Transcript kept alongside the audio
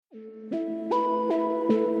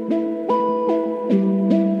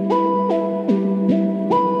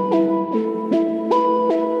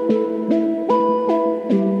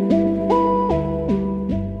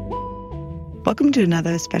to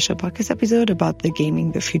another special podcast episode about the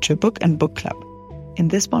Gaming the Future book and book club. In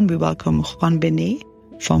this one, we welcome Juan Benet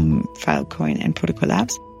from Filecoin and Protocol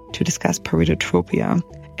Labs to discuss Pareto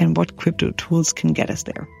and what crypto tools can get us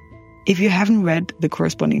there. If you haven't read the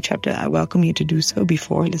corresponding chapter, I welcome you to do so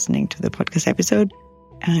before listening to the podcast episode.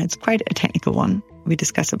 It's quite a technical one. We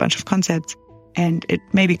discuss a bunch of concepts, and it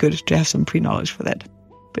may be good to have some pre-knowledge for that.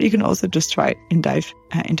 But you can also just try and dive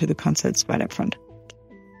into the concepts right up front.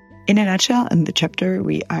 In a nutshell, in the chapter,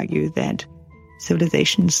 we argue that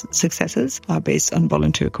civilization's successes are based on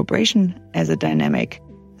voluntary cooperation as a dynamic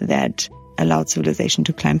that allowed civilization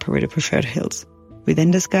to climb Pareto-preferred hills. We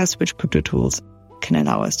then discuss which crypto tools can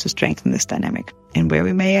allow us to strengthen this dynamic and where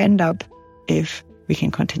we may end up if we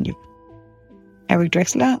can continue. Eric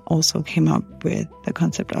Drexler also came up with the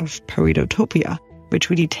concept of Paretotopia,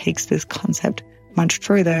 which really takes this concept much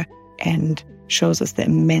further and shows us the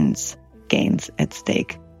immense gains at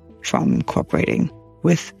stake from cooperating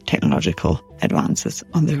with technological advances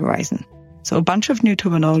on the horizon. So a bunch of new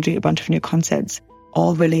terminology, a bunch of new concepts,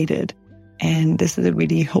 all related. And this is a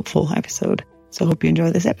really hopeful episode. So I hope you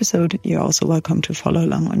enjoy this episode. You're also welcome to follow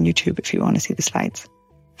along on YouTube if you want to see the slides.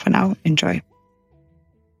 For now, enjoy.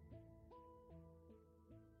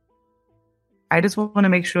 I just want to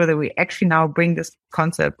make sure that we actually now bring this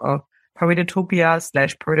concept of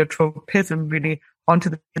Paretotopia/Paretotropism really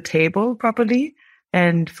onto the table properly.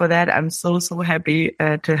 And for that, I'm so happy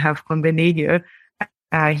to have Juan Benet here.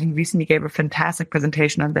 He recently gave a fantastic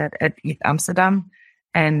presentation on that at ETH Amsterdam.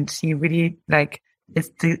 And he really is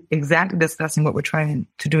exactly discussing what we're trying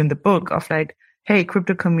to do in the book of hey,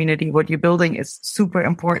 crypto community, what you're building is super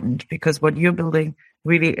important because what you're building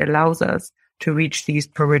really allows us to reach these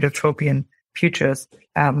Paretotropian futures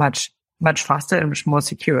much faster and much more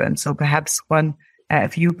secure. And so perhaps Juan,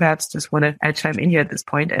 if you perhaps just want to chime in here at this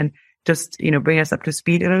point and just, bring us up to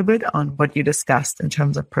speed a little bit on what you discussed in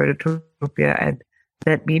terms of Paretotopia at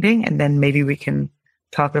that meeting. And then maybe we can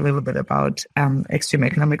talk a little bit about extreme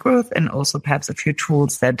economic growth and also perhaps a few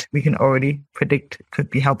tools that we can already predict could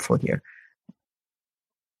be helpful here.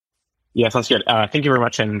 Yeah, sounds good. Thank you very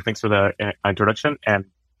much. And thanks for the introduction. And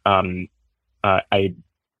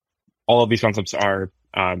all of these concepts are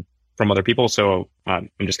from other people. So I'm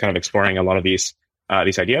just kind of exploring a lot of these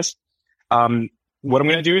ideas. What I'm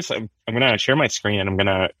going to do is I'm going to share my screen and I'm going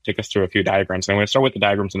to take us through a few diagrams. I'm going to start with the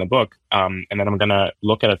diagrams in the book, and then I'm going to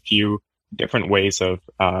look at a few different ways of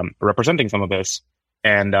representing some of this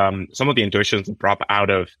and some of the intuitions that drop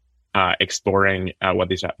out of exploring what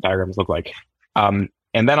these diagrams look like. And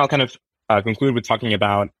then I'll kind of conclude with talking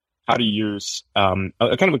about how to use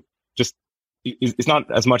it's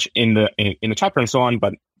not as much in the chapter and so on,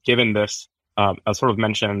 but given this, I'll sort of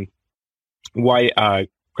mention why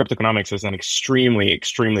cryptoeconomics is an extremely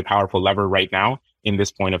powerful lever right now in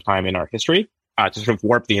this point of time in our history to sort of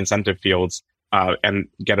warp the incentive fields and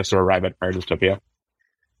get us to arrive at Paretotopia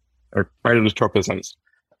or Paretotropisms.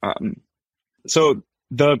 So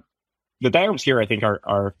the diagrams here I think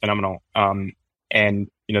are phenomenal, and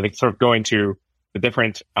they sort of go into the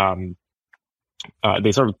different.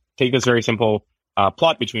 They sort of take this very simple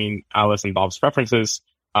plot between Alice and Bob's preferences.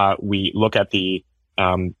 We look at the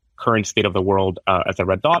current state of the world as a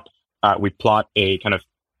red dot. We plot a kind of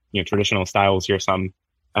traditional styles here, some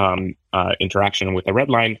interaction with the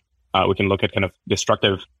red line. We can look at kind of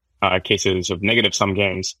destructive cases of negative sum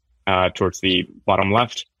games towards the bottom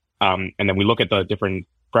left, and then we look at the different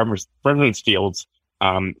preference fields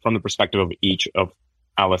from the perspective of each of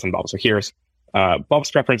Alice and Bob. So here's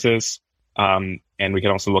Bob's preferences, and we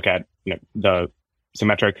can also look at the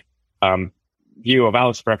symmetric view of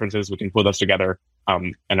Alice's preferences. We can put those together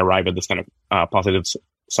and arrive at this kind of positive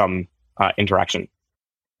sum interaction.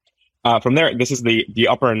 From there, this is the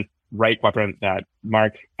upper and right quadrant that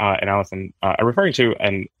Mark and Allison are referring to,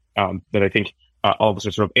 and that I think all of us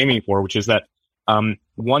are sort of aiming for, which is that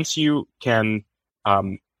once you can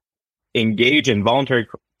engage in voluntary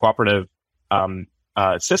cooperative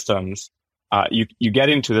systems, you get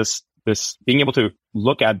into this being able to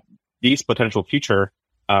look at these potential future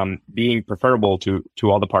being preferable to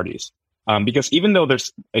all the parties. Because even though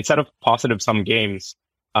there's a set of positive sum games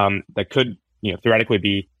that could theoretically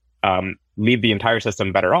be leave the entire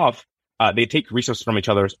system better off, they take resources from each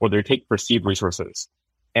other, or they take perceived resources.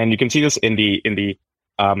 And you can see this in the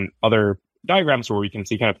other diagrams where we can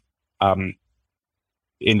see kind of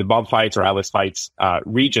in the Bob fights or Alice fights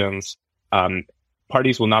regions,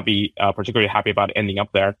 parties will not be particularly happy about ending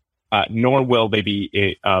up there, nor will they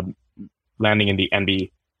be landing in the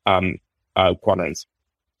envy quadrants.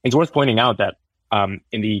 It's worth pointing out that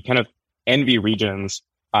in the kind of envy regions,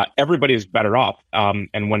 everybody is better off.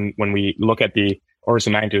 And when we look at the orders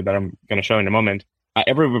of magnitude that I'm going to show in a moment,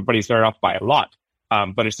 everybody started off by a lot,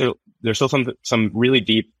 but there's still some really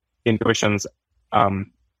deep intuitions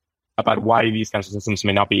about why these kinds of systems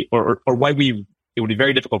may not be, or why it would be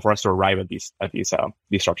very difficult for us to arrive at these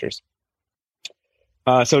structures.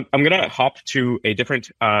 So I'm gonna hop to a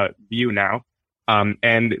different view now,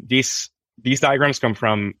 and these diagrams come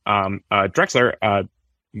from Drexler.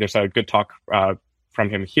 There's a good talk from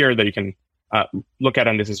him here that you can look at,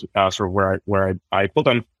 and this is sort of where I pulled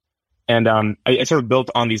them, and I sort of built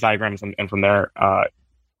on these diagrams, and from there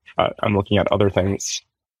I'm looking at other things.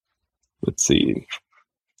 Let's see,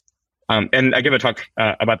 and I gave a talk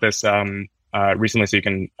about this recently, so you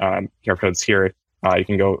can QR codes here. You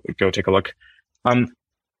can go take a look.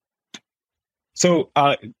 So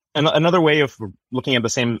another way of looking at the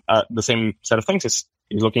same set of things is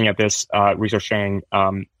looking at this resource sharing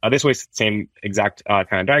this way, same exact kind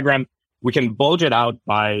of diagram. We can bulge it out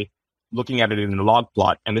by looking at it in a log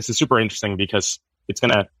plot, and this is super interesting because it's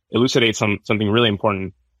going to elucidate something really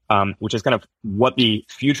important, which is kind of what the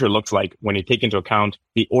future looks like when you take into account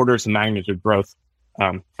the orders of magnitude growth.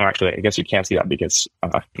 Actually, I guess you can't see that because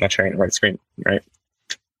I'm not sharing the right screen, right?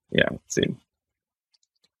 Yeah, let's see.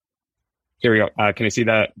 Here we go. Can you see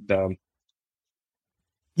the?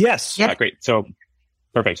 Yes. Yeah. Great. So,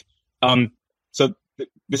 perfect.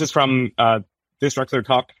 This is from this Drexler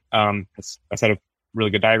talk. It's a set of really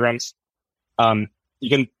good diagrams. You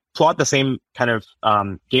can plot the same kind of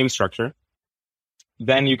game structure.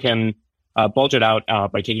 Then you can bulge it out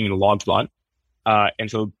by taking the log plot. And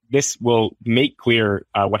so this will make clear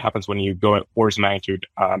what happens when you go at orders of magnitude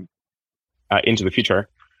into the future.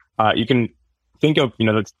 You can think of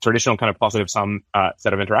the traditional kind of positive sum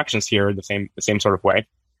set of interactions here the same sort of way.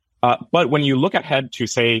 But when you look ahead to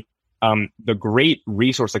say the great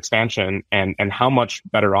resource expansion and how much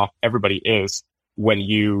better off everybody is when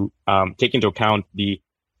you take into account the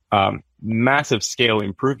massive scale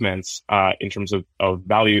improvements in terms of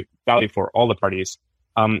value for all the parties,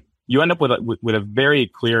 you end up with a very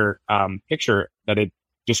clear picture that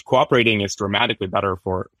just cooperating is dramatically better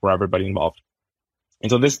for everybody involved. And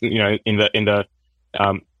so this, in the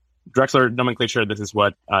Drexler nomenclature, this is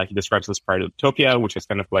what he describes as Pareto, which is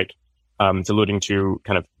kind of like it's alluding to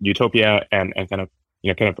kind of utopia and kind of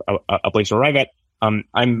a place to arrive at.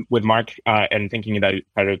 I'm with Mark and thinking that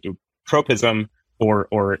Pareto-tropism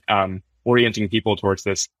or orienting people towards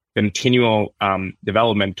this continual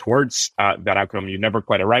development towards that outcome. You never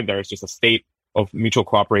quite arrive there. It's just a state of mutual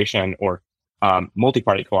cooperation or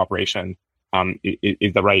multi-party cooperation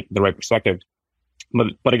is the right perspective.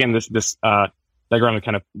 But again, this diagram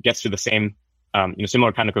kind of gets to the same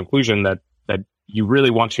similar kind of conclusion that you really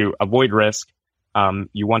want to avoid risk,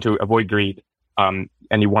 you want to avoid greed, and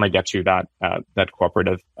you want to get to that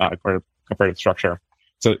cooperative structure.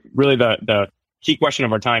 So really, the key question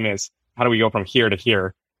of our time is how do we go from here to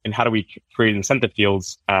here, and how do we create incentive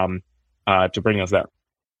fields to bring us there?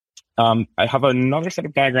 I have another set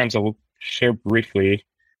of diagrams I will share briefly.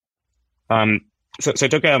 So I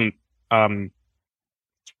took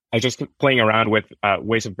I was just playing around with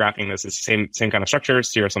ways of graphing this. It's the same kind of structure,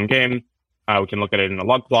 zero-sum game. We can look at it in a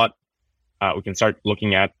log plot. We can start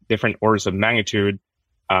looking at different orders of magnitude.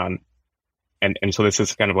 And so this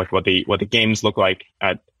is kind of like what the games look like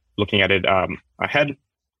at looking at it ahead.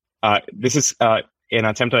 This is an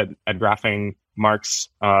attempt at graphing Mark's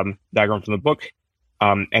diagram from the book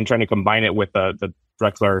and trying to combine it with the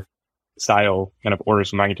Drexler style kind of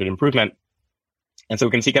orders of magnitude improvement. And so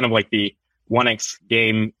we can see kind of like the 1x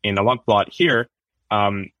game in a log plot here,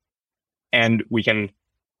 and we can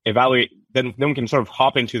evaluate. Then we can sort of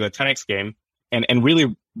hop into the 10x game and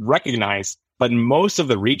really recognize. But most of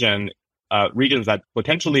the regions that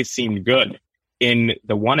potentially seem good in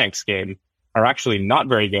the 1x game are actually not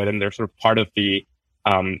very good, and they're sort of part of the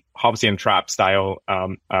Hobbesian trap style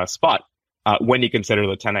spot when you consider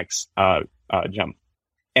the 10x jump.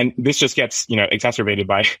 And this just gets exacerbated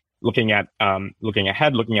by looking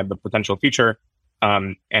ahead, looking at the potential future.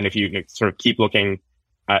 And if you sort of keep looking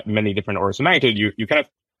at many different orders of magnitude, you kind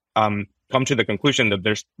of come to the conclusion that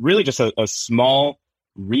there's really just a small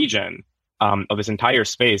region of this entire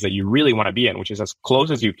space that you really want to be in, which is as close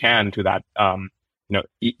as you can to that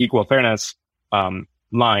equal fairness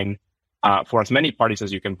line for as many parties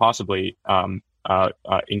as you can possibly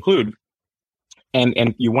include.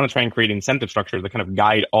 And you want to try and create incentive structure that kind of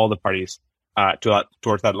guide all the parties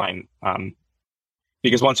towards that line.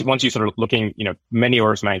 Because once you sort of looking, many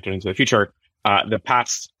orders of magnitude into the future, the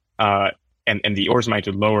past and the orders of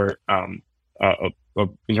magnitude lower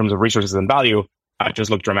in terms of resources and value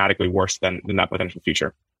just look dramatically worse than that potential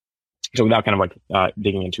future. So without kind of like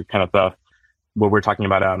digging into kind of what we're talking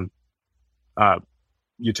about,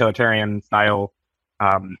 utilitarian style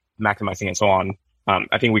maximizing and so on,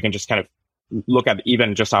 I think we can just kind of look at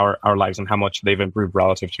even just our lives and how much they've improved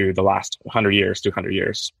relative to the last 100 years, 200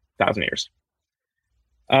 years, 1,000 years.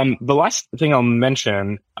 The last thing I'll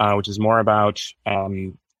mention, which is more about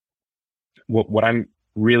what I'm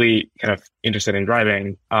really kind of interested in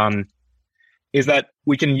driving, is that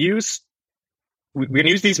we can use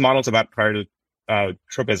these models about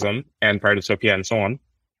tropism and paretotopia and so on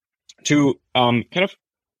to kind of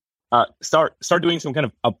start doing some kind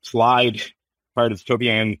of applied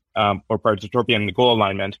paretotopian or paretotopian goal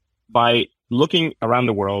alignment by looking around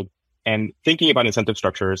the world and thinking about incentive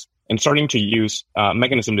structures and starting to use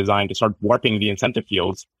mechanism design to start warping the incentive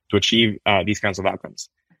fields to achieve these kinds of outcomes.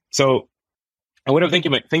 So a way of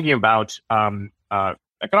thinking about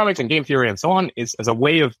economics and game theory and so on is as a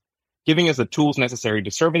way of giving us the tools necessary to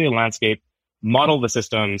survey the landscape, model the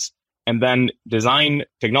systems, and then design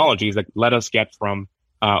technologies that let us get from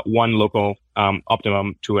one local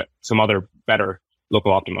optimum to some other better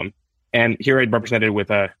local optimum. And here I represented with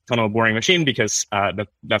a tunnel boring machine because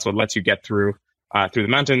that's what lets you get through the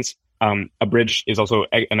mountains. A bridge is also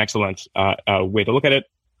an excellent way to look at it.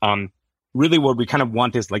 Really, what we kind of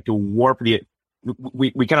want is like to warp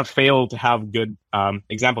we kind of fail to have good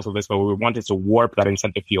examples of this, but what we want is to warp that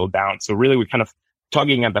incentive field down. So really, we're kind of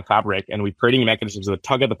tugging at the fabric, and we're creating mechanisms that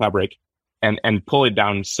tug at the fabric and pull it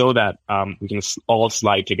down so that we can all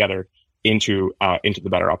slide together into the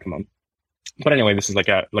better optimum. But anyway, this is like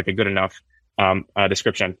a good enough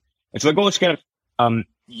description. And so the goal is to kind of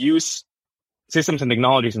use systems and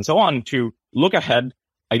technologies and so on to look ahead,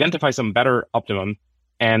 identify some better optimum,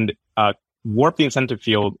 and warp the incentive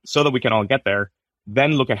field so that we can all get there.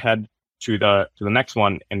 Then look ahead to the next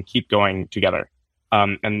one and keep going together.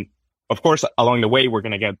 And of course, along the way, we're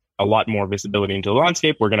going to get a lot more visibility into the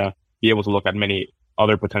landscape. We're going to be able to look at many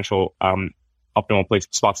other potential optimal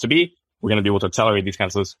spots to be. We're going to be able to accelerate these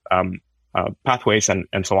kinds of pathways and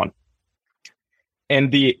so on.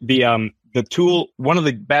 And the tool, one of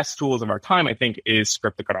the best tools of our time, I think, is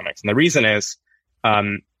script economics. And the reason is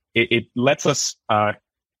it lets us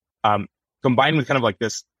combine with kind of like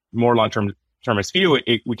this more long-termist view.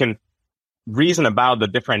 We can reason about the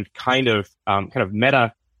different kind of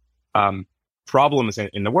meta problems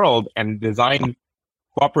in the world and design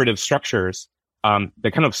cooperative structures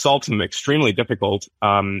that kind of solve some extremely difficult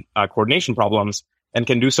coordination problems, and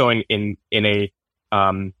can do so in a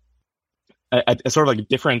sort of like a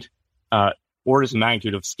different orders of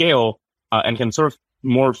magnitude of scale, and can sort of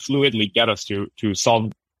more fluidly get us to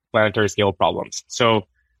solve planetary scale problems. So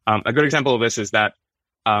a good example of this is that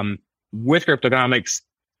with cryptoeconomics,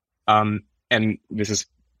 and this is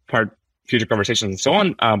part future conversations and so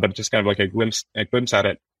on, but just kind of like a glimpse at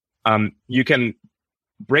it, you can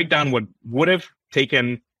break down what would have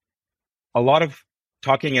taken a lot of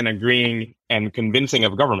talking and agreeing and convincing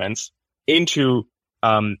of governments into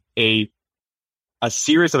a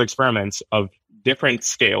series of experiments of different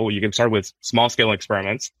scale. You can start with small scale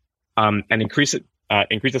experiments and increase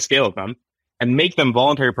the scale of them, and make them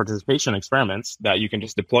voluntary participation experiments that you can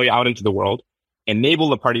just deploy out into the world, enable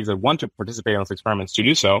the parties that want to participate in those experiments to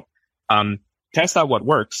do so, test out what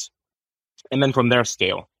works, and then from there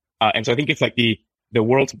scale. And so I think it's like the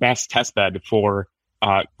world's best test bed for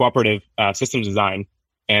cooperative systems design.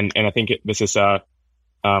 And I think this is I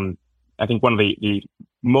think one of the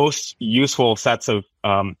most useful sets of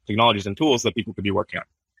technologies and tools that people could be working on.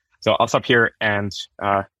 So I'll stop here and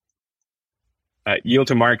yield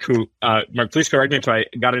to Mark, who, Mark, please correct me if I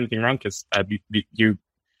got anything wrong, because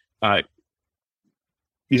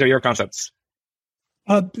these are your concepts.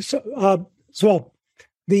 So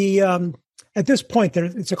at this point,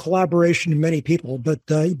 it's a collaboration of many people, but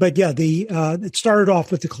yeah, it started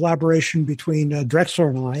off with the collaboration between Drexler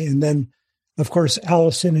and I, and then, of course,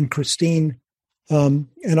 Allison and Christine, and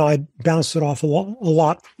I bounced it off a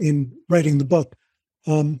lot in writing the book.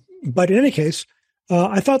 But in any case,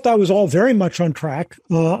 I thought that was all very much on track.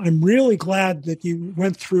 I'm really glad that you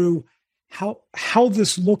went through how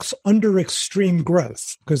this looks under extreme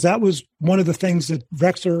growth, because that was one of the things that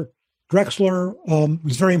Drexler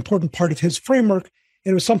was a very important part of his framework.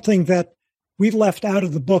 It was something that we left out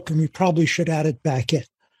of the book, and we probably should add it back in.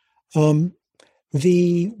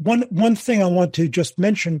 The one thing I want to just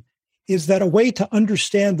mention is that a way to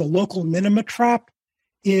understand the local minima trap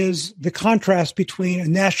is the contrast between a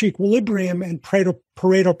Nash equilibrium and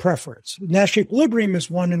Pareto preference. Nash equilibrium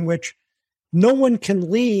is one in which no one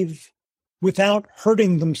can leave without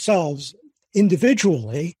hurting themselves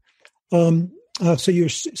individually. So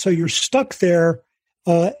you're stuck there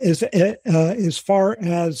as far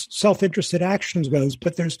as self-interested actions goes.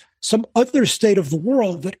 But there's some other state of the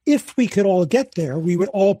world that if we could all get there, we would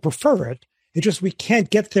all prefer it. It's just we can't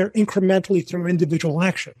get there incrementally through individual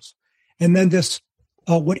actions. And then this,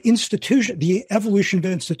 the evolution of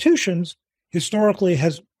institutions historically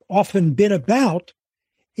has often been about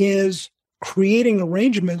is creating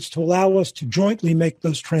arrangements to allow us to jointly make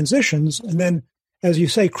those transitions. And then, as you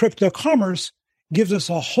say, crypto commerce gives us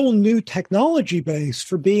a whole new technology base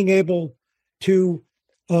for being able to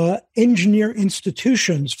engineer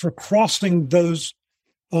institutions for crossing those,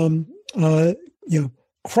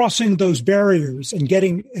 crossing those barriers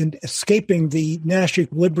and escaping the Nash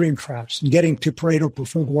equilibrium traps and getting to Pareto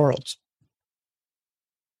preferred worlds.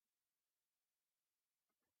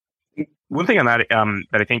 One thing on that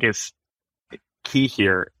that I think is key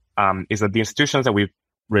here is that the institutions that we've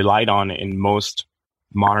relied on in most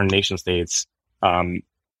modern nation states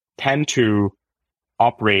tend to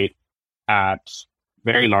operate at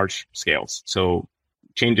very large scales. So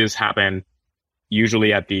changes happen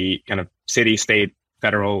usually at the kind of city, state,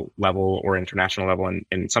 federal level or international level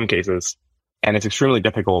in some cases. And it's extremely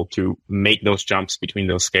difficult to make those jumps between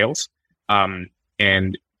those scales.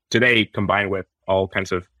 And today, combined with all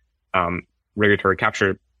kinds of regulatory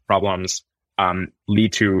capture problems,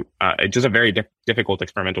 lead to just a very difficult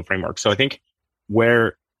experimental framework. So I think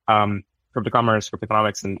where crypto commerce,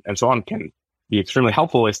 cryptoeconomics, and so on can be extremely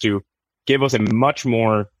helpful is to give us a much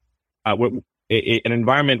more, an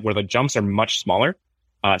environment where the jumps are much smaller.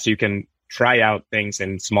 So you can try out things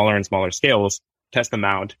in smaller and smaller scales, test them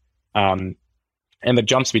out. And the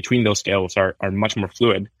jumps between those scales are much more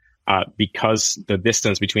fluid, because the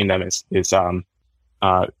distance between them is arguably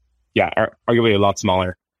a lot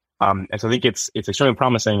smaller. And so I think it's extremely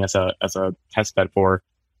promising as a test bed for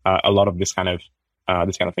a lot of this kind of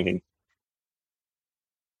thinking.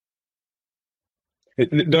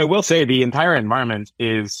 Though I will say the entire environment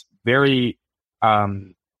is very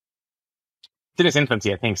in its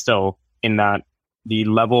infancy, I think, still, in that the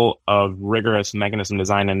level of rigorous mechanism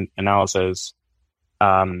design and analysis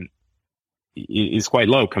is quite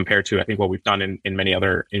low compared to, I think, what we've done in many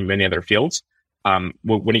other fields.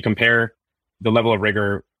 When you compare the level of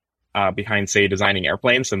rigor behind, say, designing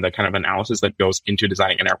airplanes and the kind of analysis that goes into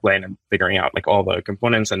designing an airplane and figuring out like all the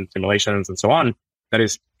components and simulations and so on, that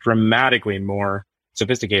is dramatically more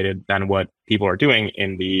sophisticated than what people are doing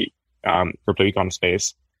in the crypto econ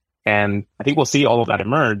space. And I think we'll see all of that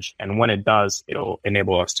emerge. And when it does, it'll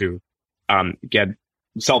enable us to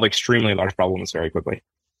solve extremely large problems very quickly.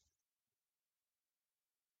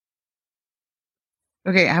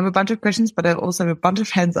 Okay, I have a bunch of questions, but I also have a bunch of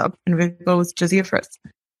hands up, and we'll go with Jazir first.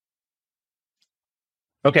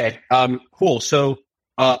 Okay, cool. So,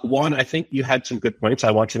 Juan, I think you had some good points.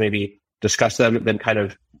 I want to maybe discuss them and then kind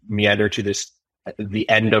of meander to the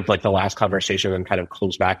end of like the last conversation and kind of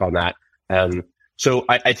close back on that. So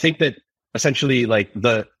I think that essentially like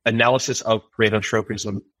the analysis of Pareto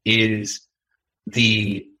tropism is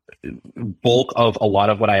the bulk of a lot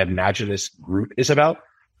of what I imagine this group is about,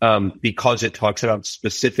 because it talks about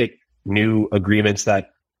specific new agreements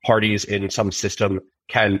that parties in some system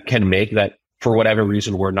can make that for whatever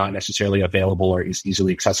reason were not necessarily available or is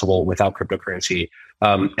easily accessible without cryptocurrency.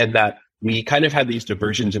 And that we kind of had these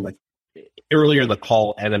diversions in like earlier in the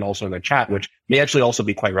call and then also in the chat, which may actually also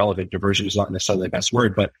be quite relevant. Diversion is not necessarily the best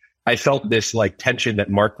word, but I felt this like tension that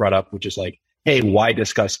Mark brought up, which is like, hey, why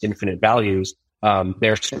discuss infinite values?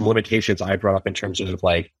 There are some limitations I brought up in terms of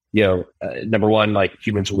like, number one, like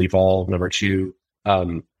humans will evolve. Number two,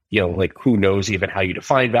 like who knows even how you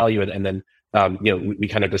define value? And then, we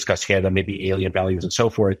kind of discussed here that maybe alien values and so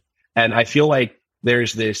forth. And I feel like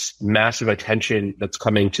there's this massive attention that's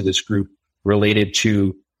coming to this group related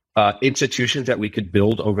to institutions that we could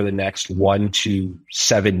build over the next 1 to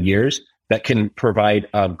 7 years that can provide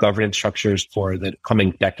governance structures for the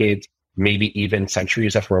coming decades, maybe even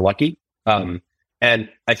centuries if we're lucky. And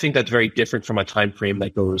I think that's very different from a time frame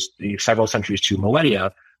that goes several centuries to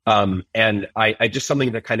millennia. And I just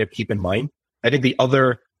something to kind of keep in mind. I think the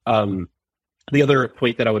other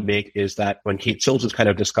point that I would make is that when Kate Sills is kind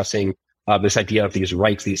of discussing this idea of these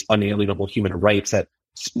rights, these unalienable human rights that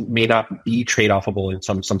may not be trade-offable in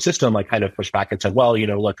some system, I kind of pushed back and said, well,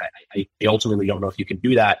 look, I ultimately don't know if you can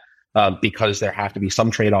do that because there have to be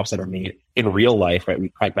some trade-offs that are made in real life, right? We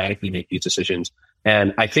pragmatically make these decisions.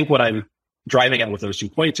 And I think what I'm driving at with those 2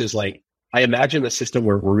 points is like, I imagine the system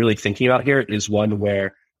we're really thinking about here is one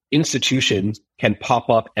where institutions can pop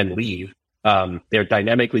up and leave. They're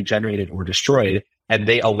dynamically generated or destroyed, and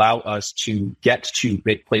they allow us to get to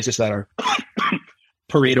places that are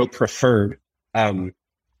Pareto preferred,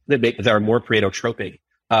 that are more Pareto tropic.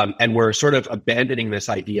 And we're sort of abandoning this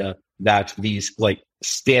idea that these like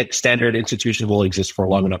standard institutions will exist for a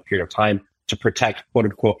long enough period of time to protect quote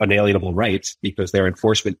unquote unalienable rights, because their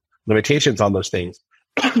enforcement limitations on those things.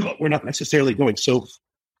 But we're not necessarily going so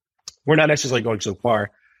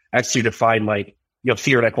far as to define like,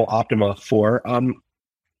 theoretical optima for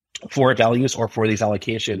values or for these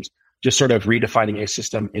allocations, just sort of redefining a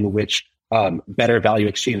system in which better value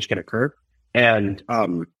exchange can occur. And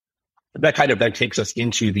that kind of then takes us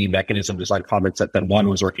into the mechanism design comments that Juan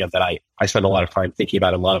was working on, that I spend a lot of time thinking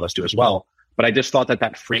about, and a lot of us do as well. But I just thought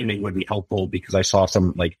that framing would be helpful, because I saw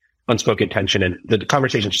some like unspoken tension, and the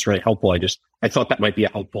conversation is just really helpful. I thought that might be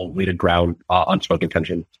a helpful way to ground unspoken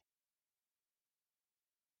tension.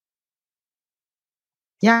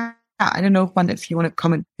 Yeah, I don't know, Juan, if you want to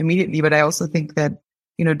comment immediately, but I also think that,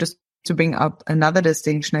 just to bring up another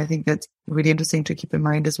distinction, I think that's really interesting to keep in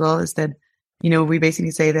mind as well, is that, we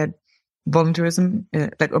basically say that voluntarism,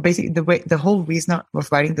 or basically the whole reason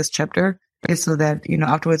of writing this chapter is so that,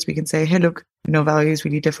 afterwards we can say, hey, look, values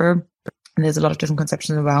really differ, and there's a lot of different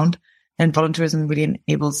conceptions around, and voluntarism really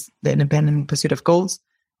enables the independent pursuit of goals.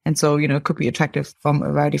 And so, it could be attractive from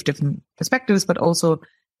a variety of different perspectives, but also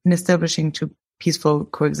in establishing peaceful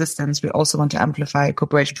coexistence, we also want to amplify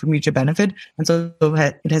cooperation for mutual benefit. And so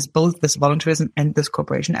it has both this voluntarism and this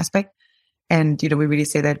cooperation aspect. And, we really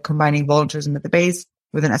say that combining voluntarism at the base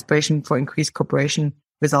with an aspiration for increased cooperation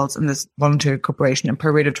results in this voluntary cooperation and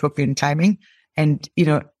Pareto tropian climbing. And,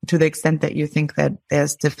 to the extent that you think that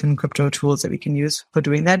there's different crypto tools that we can use for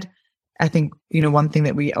doing that, I think, one thing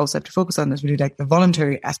that we also have to focus on is really like the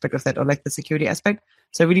voluntary aspect of that, or like the security aspect.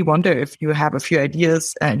 So I really wonder if you have a few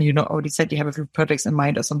ideas, and already said you have a few projects in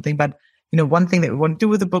mind or something, but, one thing that we want to do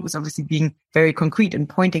with the book is obviously being very concrete and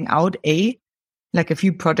pointing out a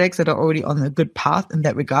few projects that are already on a good path in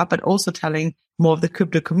that regard, but also telling more of the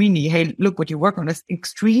crypto community, hey, look, what you work on is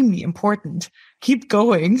extremely important. Keep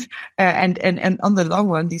going. And on the long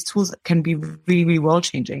run, these tools can be really, really world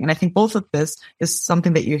changing. And I think both of this is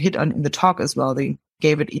something that you hit on in the talk as well. They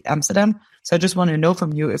gave it at Amsterdam. So I just want to know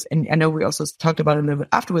from you and I know we also talked about it a little bit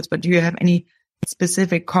afterwards, but do you have any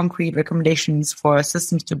specific concrete recommendations for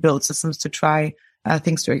systems to build, systems to try,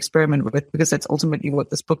 things to experiment with, because that's ultimately what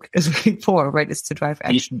this book is really for, right? Is to drive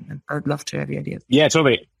action. And I'd love to have your ideas. Yeah,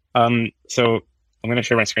 totally. So I'm going to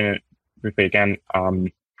share my screen briefly again.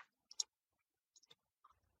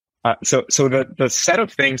 So the set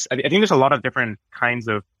of things, I think there's a lot of different kinds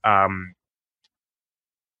of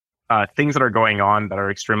things that are going on that are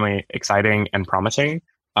extremely exciting and promising.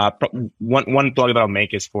 One plug that I'll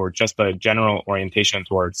make is for just the general orientation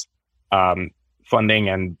towards funding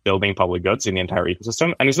and building public goods in the entire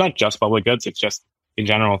ecosystem. And it's not just public goods, it's just in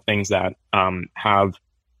general things that have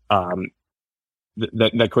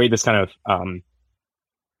that create this kind of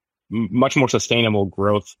much more sustainable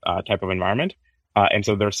growth type of environment. And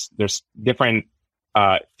so there's different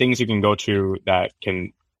things you can go to that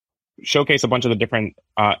can showcase a bunch of the different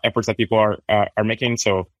efforts that people are making.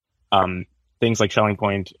 So things like Shelling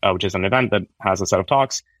Point, which is an event that has a set of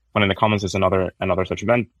talks. One in the Commons is another such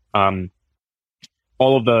event.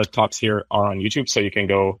 All of the talks here are on YouTube, so you can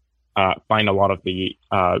go find a lot of the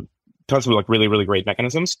tons of like really, really great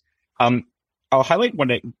mechanisms. I'll highlight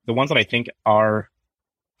the ones that I think are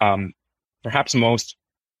perhaps most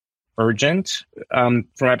urgent from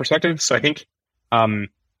my perspective. So I think I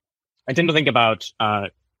tend to think about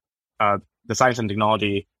the science and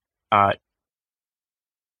technology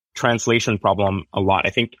translation problem a lot. I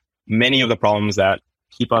think many of the problems that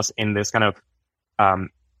keep us in this kind of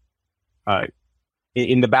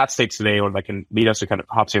in the bad state today, or that can lead us to kind of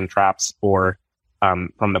Hobbesian traps, or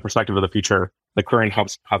from the perspective of the future, the current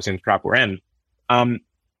Hobbesian trap we're in,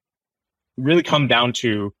 really come down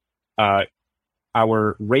to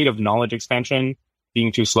our rate of knowledge expansion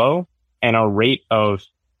being too slow, and our rate of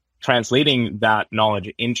translating that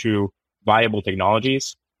knowledge into viable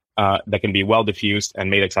technologies that can be well diffused and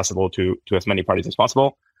made accessible to as many parties as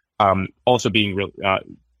possible, also being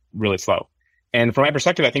really slow. And from my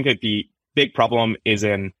perspective, I think that the big problem is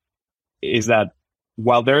that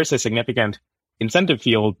while there is a significant incentive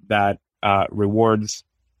field that rewards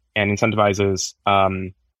and incentivizes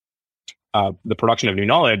the production of new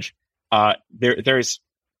knowledge, there's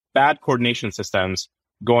bad coordination systems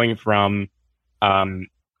going from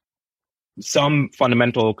some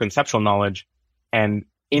fundamental conceptual knowledge and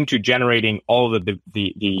into generating all of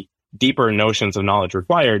the deeper notions of knowledge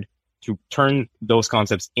required to turn those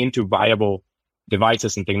concepts into viable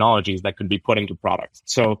devices and technologies that could be put into products.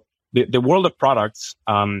 So the world of products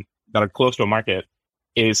that are close to a market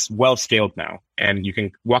is well scaled now, and you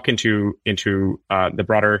can walk into the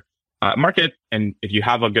broader market, and if you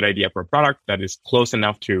have a good idea for a product that is close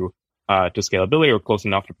enough to scalability or close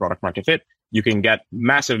enough to product market fit, you can get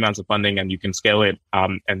massive amounts of funding and you can scale it.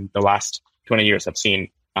 And the last 20 years have seen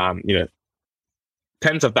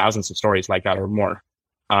tens of thousands of stories like that or more,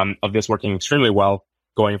 of this working extremely well,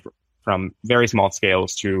 going from very small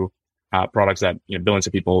scales to products that billions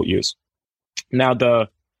of people use. Now, the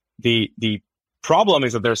problem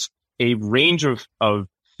is that there's a range of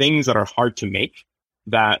things that are hard to make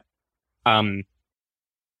that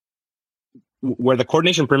where the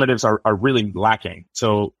coordination primitives are really lacking.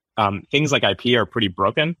 So things like IP are pretty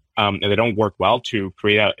broken, and they don't work well to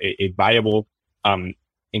create a viable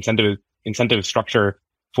incentive structure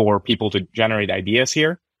for people to generate ideas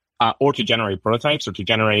here, or to generate prototypes, or to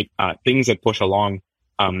generate things that push along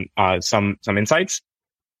some insights.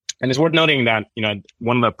 And it's worth noting that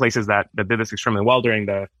one of the places that did this extremely well during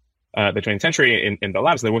the 20th century in the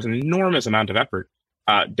labs, there was an enormous amount of effort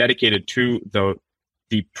dedicated to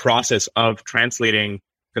the process of translating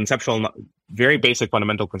very basic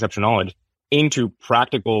fundamental conceptual knowledge into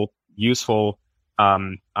practical, useful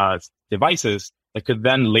devices that could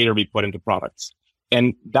then later be put into products.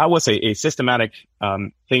 And that was a systematic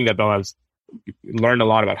thing that Bell has learned a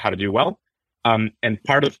lot about how to do well. And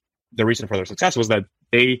part of the reason for their success was that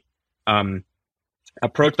they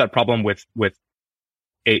approached that problem with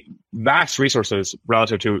a vast resources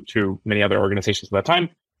relative to many other organizations at that time,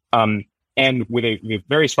 and with a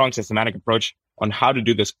very strong systematic approach on how to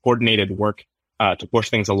do this coordinated work to push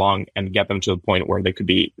things along and get them to the point where they could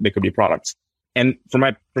be products. And from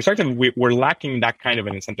my perspective, we're lacking that kind of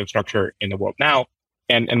an incentive structure in the world now.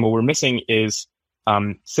 And what we're missing is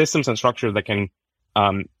systems and structures that can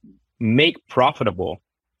make profitable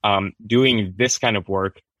doing this kind of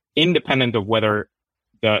work, independent of whether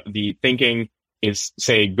the thinking is,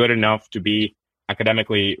 say, good enough to be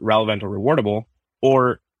academically relevant or rewardable,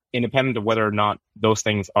 or independent of whether or not those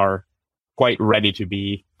things are quite ready to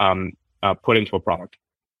be put into a product.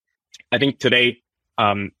 I think today,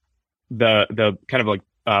 the kind of like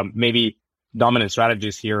maybe dominant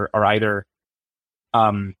strategies here are either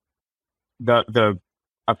a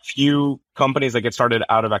few companies that get started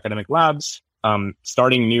out of academic labs,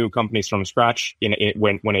 starting new companies from scratch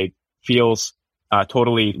when it feels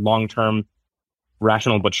totally long-term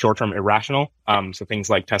rational but short-term irrational. So things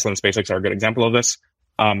like Tesla and SpaceX are a good example of this.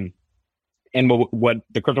 And what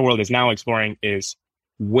the crypto world is now exploring is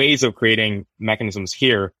ways of creating mechanisms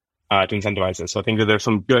here to incentivize this. So I think that there's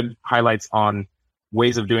some good highlights on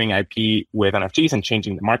ways of doing IP with NFTs and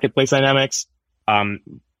changing the marketplace dynamics.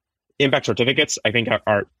 Impact certificates, I think,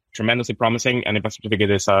 are tremendously promising. An impact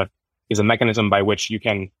certificate is a mechanism by which you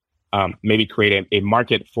can maybe create a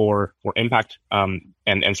market for impact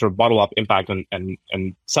and sort of bottle up impact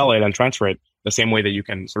and sell it and transfer it the same way that you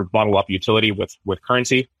can sort of bottle up utility with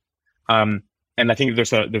currency. And I think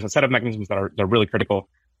there's a set of mechanisms that are really critical.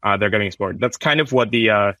 They're getting explored. That's kind of what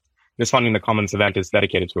this Funding the Commons event is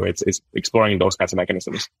dedicated to. It's exploring those kinds of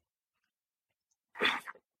mechanisms.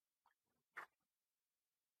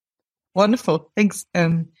 Wonderful. Thanks.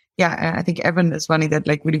 Yeah, I think Evan is running that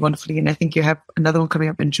like really wonderfully, and I think you have another one coming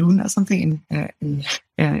up in June or something in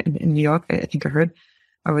New York. I think I heard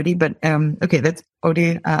already, but okay, that's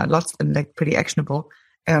already lots and like pretty actionable.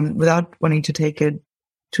 Without wanting to take it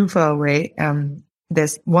too far away,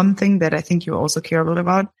 there's one thing that I think you also care a lot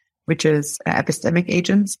about, which is epistemic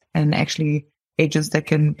agents, and actually agents that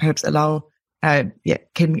can perhaps allow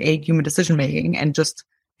can aid human decision making. And just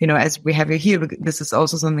as we have you here, this is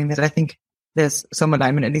also something that I think there's some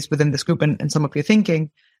alignment, at least within this group and some of your thinking,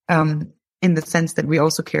 in the sense that we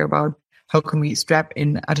also care about how can we strap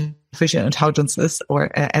in artificial intelligences, or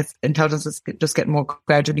as intelligences just get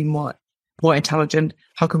gradually more intelligent,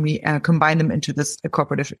 how can we combine them into this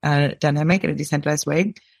cooperative dynamic in a decentralized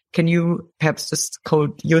way? Can you perhaps just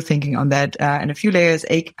code your thinking on that in a few layers?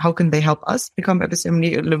 How can they help us become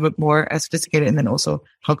epistemically a little bit more sophisticated? And then also,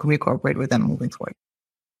 how can we cooperate with them moving forward?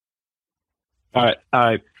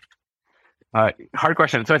 Hard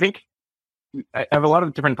question. So I think I have a lot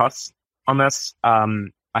of different thoughts on this.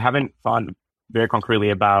 I haven't thought very concretely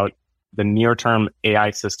about the near-term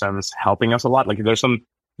AI systems helping us a lot. Like there's some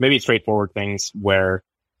maybe straightforward things where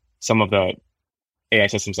some of the AI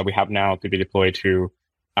systems that we have now could be deployed to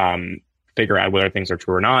figure out whether things are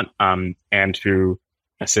true or not, and to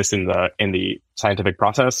assist in the scientific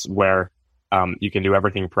process where you can do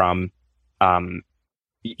everything from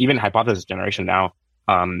even hypothesis generation now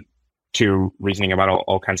to reasoning about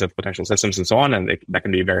all kinds of potential systems and so on, and that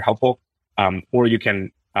can be very helpful. Or you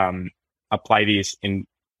can apply these in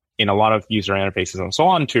a lot of user interfaces and so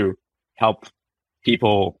on to help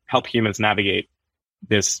humans navigate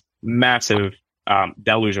this massive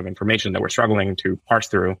deluge of information that we're struggling to parse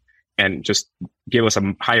through, and just give us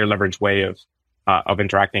a higher leverage way of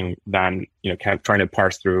interacting than kind of trying to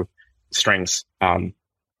parse through strings.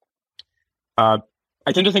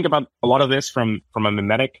 I tend to think about a lot of this from a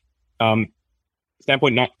mimetic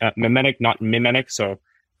standpoint, not mimetic, not mimetic. So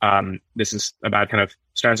this is about kind of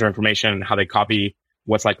strands of information and how they copy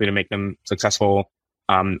what's likely to make them successful.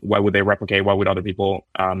 Why would they replicate? Why would other people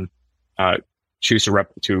choose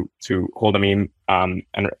to hold a meme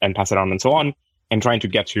and pass it on and so on? And trying to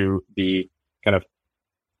get to the kind of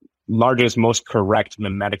largest, most correct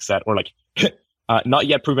mimetic set, or like not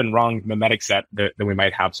yet proven wrong mimetic set that we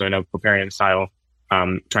might have. So in a Popperian style,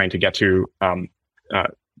 trying to get to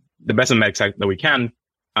the best mimetic set that we can,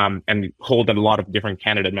 and hold a lot of different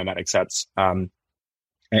candidate mimetic sets. And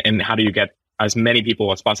how do you get as many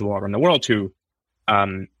people as possible around the world to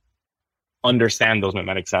understand those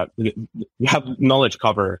mimetic sets? You have knowledge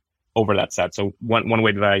cover over that set. So one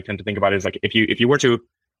way that I tend to think about it is like if you were to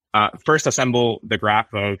first assemble the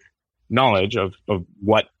graph of knowledge of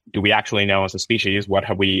what do we actually know as a species, what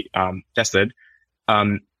have we tested,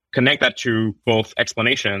 connect that to both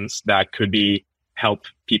explanations that could be help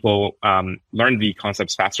people learn the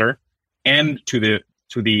concepts faster, and to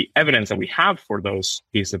the evidence that we have for those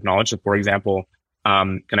pieces of knowledge. So for example,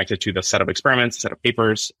 connected to the set of experiments, set of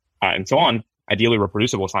papers, and so on, ideally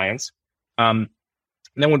reproducible science,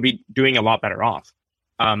 then would be doing a lot better off.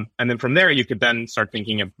 And then from there, you could then start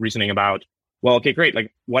thinking of reasoning about, well, okay, great.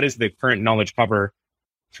 Like, what is the current knowledge cover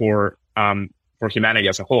for humanity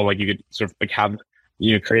as a whole? Like, you could sort of like have,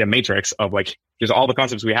 create a matrix of like, here's all the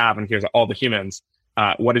concepts we have and here's all the humans.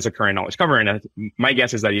 What is the current knowledge cover? And my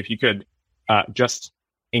guess is that if you could just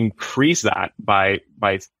increase that by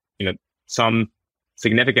some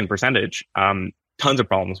significant percentage, tons of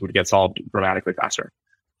problems would get solved dramatically faster.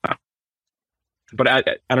 But I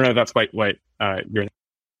don't know if that's quite what you're.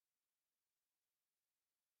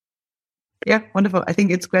 Yeah, wonderful. I think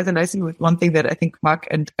it's quite nicely with one thing that I think Mark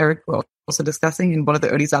and Eric were also discussing in one of the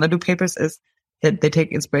early Xanadu papers is that they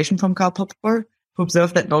take inspiration from Karl Popper, who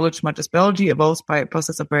observed that knowledge, much as biology, evolves by a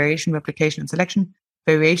process of variation, replication, and selection.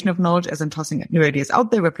 Variation of knowledge as in tossing new ideas out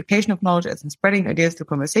there, replication of knowledge as in spreading ideas through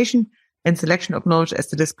conversation, and selection of knowledge as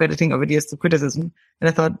the discrediting of ideas through criticism. And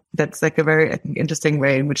I thought that's like a very, I think, interesting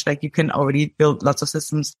way in which like you can already build lots of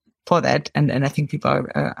systems for that. And I think people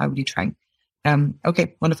are really trying.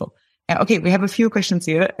 Okay, wonderful. Okay, we have a few questions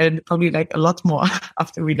here and probably like a lot more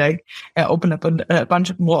after we like open up a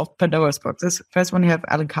bunch more of Pandora's boxes. First one, you have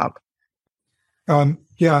Alan Karp.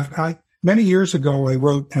 Many years ago, I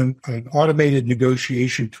wrote an automated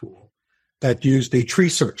negotiation tool that used a tree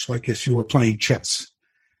search, like if you were playing chess.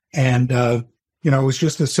 And, it was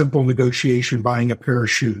just a simple negotiation, buying a pair of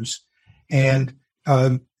shoes. And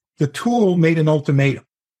the tool made an ultimatum.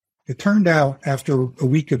 It turned out after a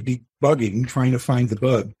week of debugging, trying to find the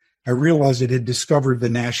bug, I realized it had discovered the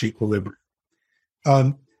Nash equilibrium.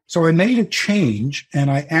 So I made a change,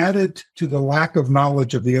 and I added to the lack of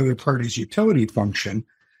knowledge of the other party's utility function,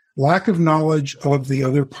 lack of knowledge of the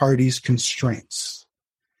other party's constraints.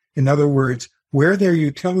 In other words, where their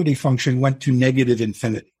utility function went to negative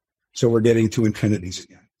infinity. So we're getting to infinities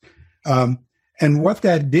again. And what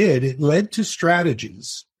that did, it led to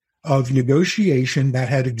strategies of negotiation that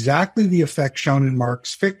had exactly the effect shown in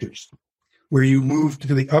Marx Fichte's, where you moved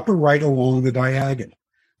to the upper right along the diagonal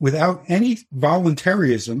without any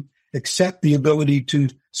voluntarism except the ability to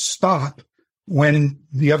stop when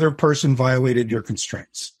the other person violated your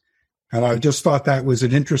constraints. And I just thought that was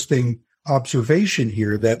an interesting observation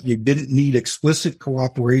here, that you didn't need explicit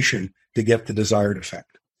cooperation to get the desired effect.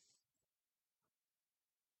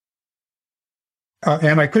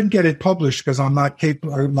 And I couldn't get it published because I'm not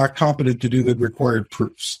competent to do the required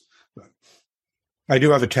proofs. But I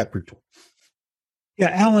do have a tech report. Yeah,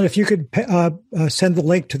 Alan, if you could send the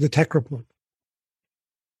link to the tech report.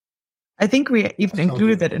 I think we even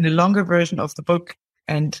included that in the longer version of the book.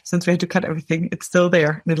 And since we had to cut everything, it's still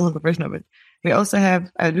there in the longer version of it. We also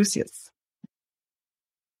have Lucius.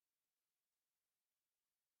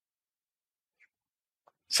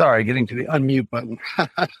 Sorry, getting to the unmute button.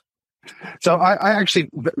 So I actually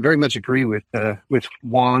very much agree with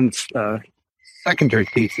Juan's secondary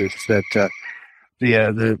thesis that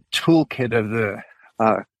the toolkit of the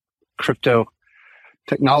crypto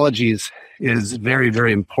technologies is very,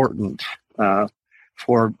 very important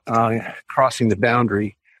for crossing the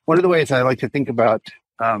boundary. One of the ways I like to think about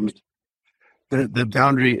the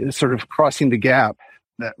boundary is sort of crossing the gap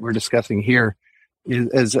that we're discussing here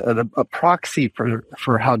is as a proxy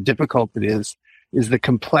for how difficult it is the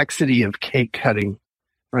complexity of cake cutting,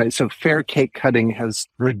 right? So fair cake cutting has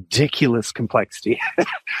ridiculous complexity.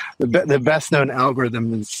 The best known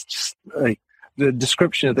algorithm is just like the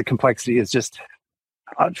description of the complexity is just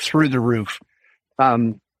through the roof.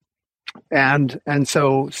 And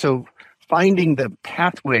so finding the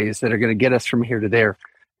pathways that are going to get us from here to there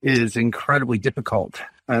is incredibly difficult.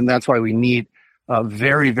 And that's why we need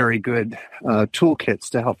very, very good toolkits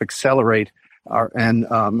to help accelerate and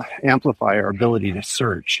amplify our ability to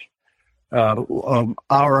search.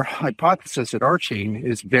 Our hypothesis at Archain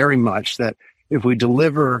is very much that if we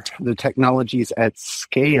deliver the technologies at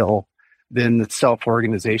scale, then the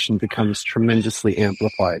self-organization becomes tremendously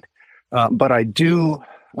amplified. But I do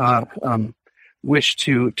wish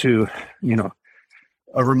to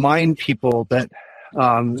remind people that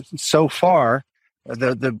so far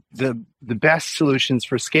the best solutions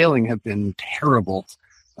for scaling have been terrible,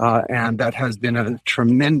 and that has been a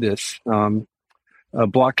tremendous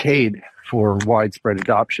blockade for widespread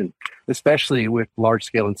adoption, especially with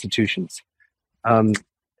large-scale institutions. And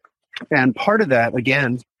part of that,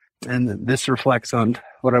 again, and this reflects on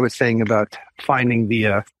what I was saying about finding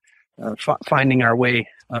finding our way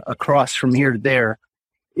across from here to there,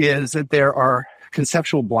 is that there are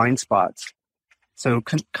conceptual blind spots. So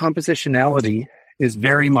compositionality is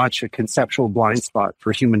very much a conceptual blind spot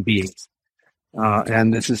for human beings.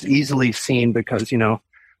 And this is easily seen because,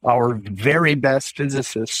 our very best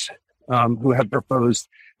physicists who have proposed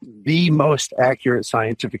the most accurate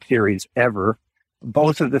scientific theories ever,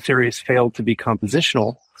 both of the theories failed to be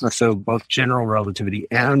compositional. So both general relativity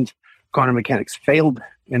and quantum mechanics failed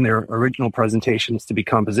in their original presentations to be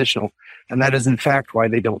compositional. And that is, in fact, why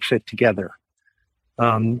they don't fit together.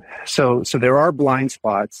 So there are blind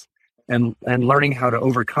spots, and learning how to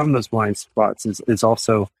overcome those blind spots is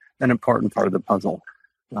also an important part of the puzzle.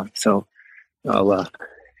 So I'll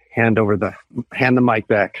hand the mic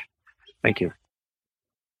back. Thank you.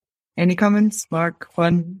 Any comments, Mark,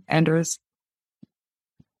 Juan, Anders?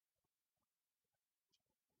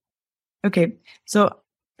 Okay, so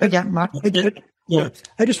Mark.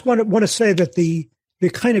 I just want to say that the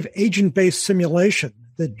kind of agent-based simulation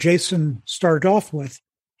that Jason started off with,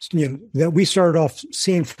 that we started off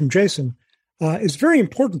seeing from Jason, is a very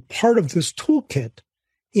important part of this toolkit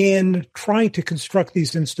in trying to construct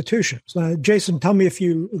these institutions. Jason, tell me if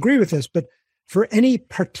you agree with this, but for any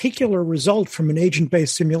particular result from an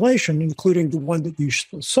agent-based simulation, including the one that you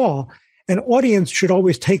saw, an audience should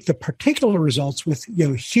always take the particular results with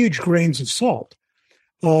huge grains of salt,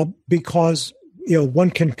 because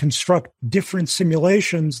one can construct different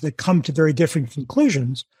simulations that come to very different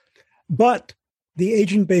conclusions. But the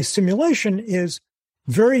agent-based simulation is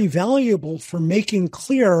very valuable for making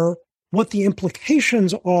clear what the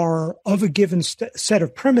implications are of a given set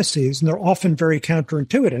of premises, and they're often very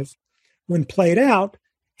counterintuitive when played out,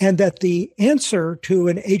 and that the answer to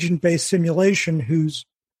an agent-based simulation whose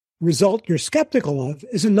result you're skeptical of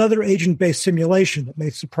is another agent-based simulation that may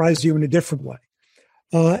surprise you in a different way.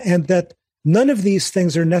 And that none of these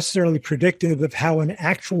things are necessarily predictive of how an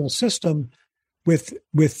actual system with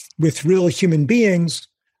real human beings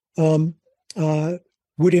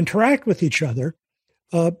would interact with each other.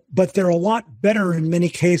 But they're a lot better in many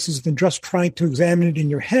cases than just trying to examine it in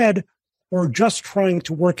your head or just trying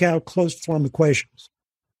to work out closed-form equations.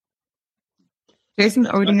 Jason,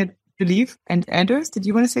 are we going to believe? And Anders, did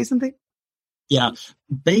you want to say something? Yeah,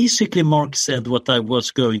 basically Mark said what I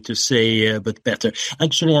was going to say, but better.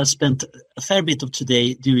 Actually, I spent a fair bit of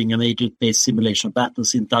today doing an agent-based simulation of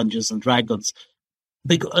battles in Dungeons and Dragons,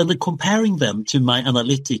 comparing them to my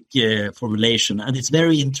analytic formulation. And it's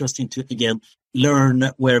very interesting to, again, learn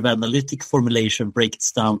where the analytic formulation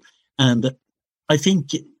breaks down. And I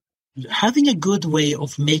think having a good way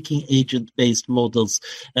of making agent-based models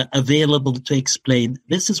available to explain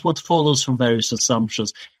this is what follows from various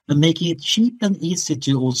assumptions, and making it cheap and easy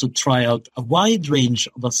to also try out a wide range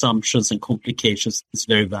of assumptions and complications is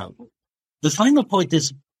very valuable. The final point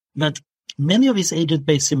is that many of these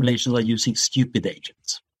agent-based simulations are using stupid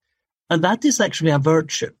agents. And that is actually a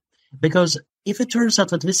virtue, because if it turns out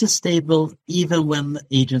that this is stable even when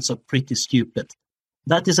agents are pretty stupid,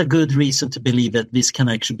 that is a good reason to believe that this can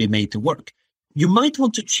actually be made to work. You might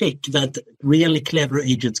want to check that really clever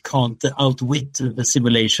agents can't outwit the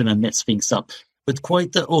simulation and mess things up. But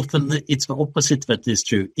quite often it's the opposite that is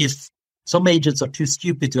true. If some agents are too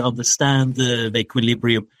stupid to understand the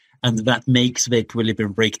equilibrium and that makes the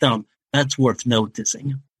equilibrium break down, that's worth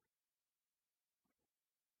noticing.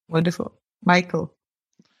 Wonderful. Michael.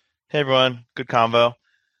 Hey, everyone. Good convo.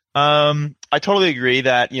 I totally agree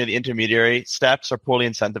that, the intermediary steps are poorly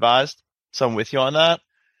incentivized. So I'm with you on that.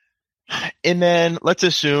 And then let's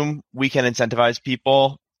assume we can incentivize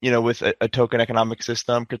people, with a token economic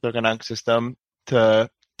system, crypto economic system to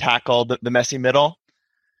tackle the messy middle.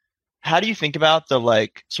 How do you think about the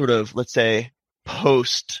sort of, let's say,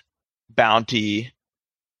 post bounty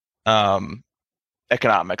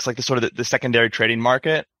economics, like the sort of the secondary trading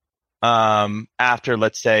market? after,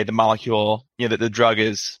 let's say, the molecule, the drug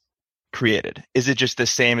is created? Is it just the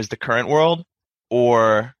same as the current world,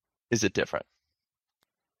 or is it different?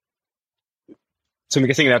 So I'm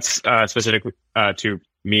guessing that's specific to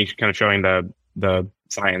me kind of showing the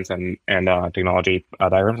science and technology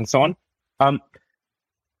diagrams and so on.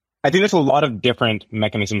 I think there's a lot of different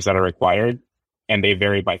mechanisms that are required, and they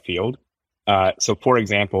vary by field. So for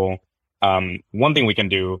example, one thing we can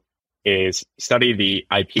do is study the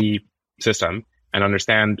IP system and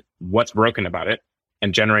understand what's broken about it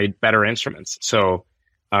and generate better instruments. So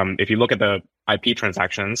if you look at the IP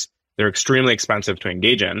transactions, they're extremely expensive to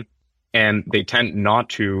engage in, and they tend not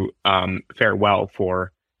to fare well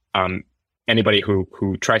for anybody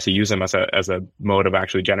who tries to use them as a mode of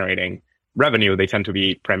actually generating revenue. They tend to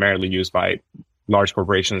be primarily used by large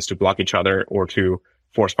corporations to block each other or to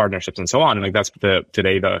force partnerships and so on. And like that's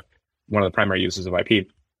today one of the primary uses of IP.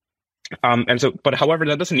 But however,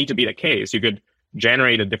 that doesn't need to be the case. You could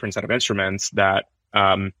generate a different set of instruments that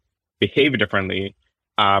behave differently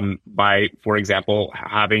by, for example,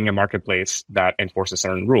 having a marketplace that enforces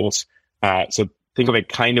certain rules. So think of it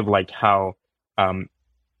kind of like how Airbnb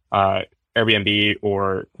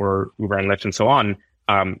or Uber and Lyft and so on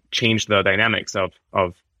changed the dynamics of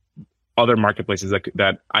other marketplaces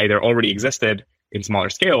that either already existed in smaller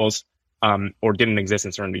scales or didn't exist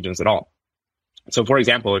in certain regions at all. So, for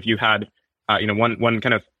example, if you had one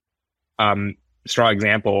kind of straw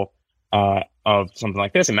example of something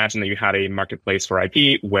like this, imagine that you had a marketplace for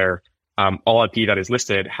IP where all IP that is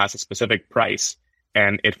listed has a specific price,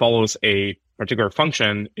 and it follows a particular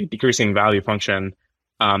function, a decreasing value function,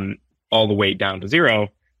 all the way down to zero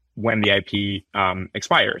when the IP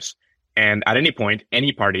expires. And at any point,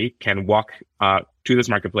 any party can walk to this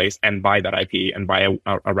marketplace and buy that IP and buy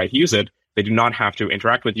a right to use it. They do not have to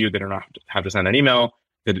interact with you. They do not have to send an email.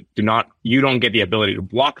 You don't get the ability to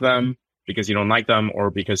block them because you don't like them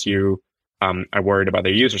or because you are worried about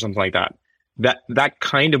their use or something like that. That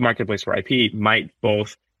kind of marketplace for IP might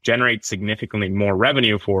both generate significantly more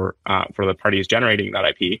revenue for the parties generating that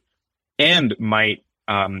IP, and might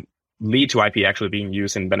lead to IP actually being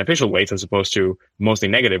used in beneficial ways as opposed to mostly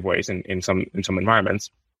negative ways in some environments,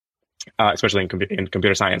 especially in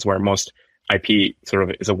computer science, where most IP sort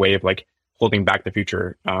of is a way of like holding back the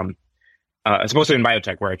future, as opposed to in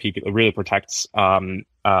biotech, where IP really protects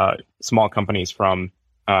small companies from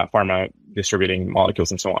pharma distributing molecules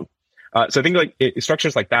and so on. So I think like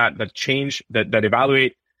structures like that change, that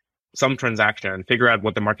evaluate some transaction, figure out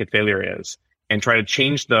what the market failure is, and try to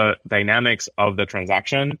change the dynamics of the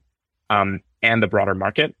transaction and the broader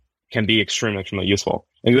market can be extremely useful.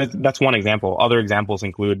 And that's one example. Other examples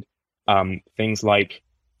include things like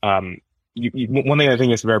one thing I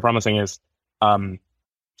think is very promising is the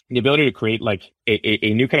ability to create like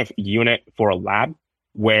a new kind of unit for a lab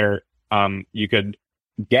where you could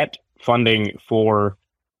get funding for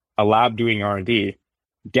a lab doing R&D,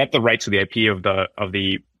 get the rights to the IP of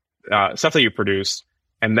the stuff that you produce,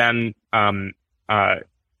 and then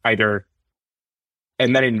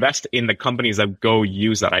then invest in the companies that go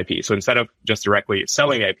use that IP. So instead of just directly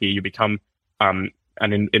selling IP, you become an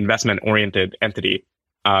investment-oriented entity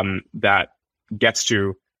that gets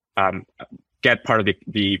to get part of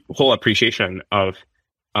the whole appreciation of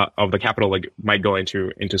the capital like might go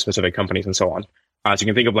into specific companies and so on. So you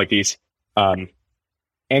can think of like these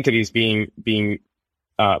entities being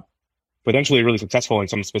potentially really successful in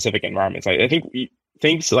some specific environments. I think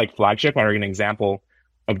things like Flagship are an example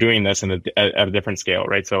of doing this at a different scale,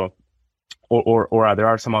 right? So, or there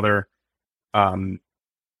are some other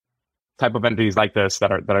type of entities like this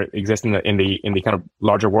that exist in the kind of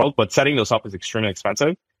larger world, but setting those up is extremely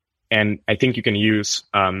expensive. And I think you can use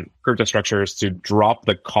crypto structures to drop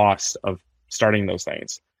the cost of starting those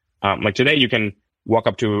things. Like today, you can walk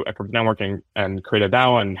up to a crypto network and create a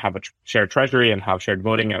DAO and have a shared treasury and have shared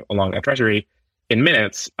voting along that treasury in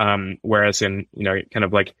minutes. Whereas in, kind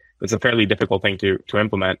of like, it's a fairly difficult thing to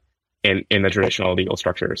implement in the traditional legal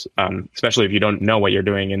structures, especially if you don't know what you're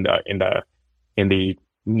doing in the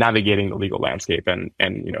navigating the legal landscape and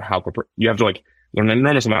how you have to like learn an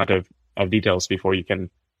enormous amount of details before you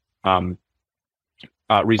can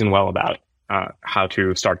reason well about how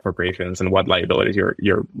to start corporations and what liabilities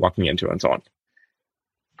you're walking into and so on.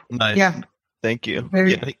 Nice. Yeah. Thank you.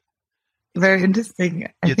 Very interesting.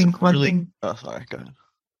 I think one thing. Oh, sorry. Go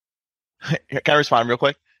ahead. Can I respond real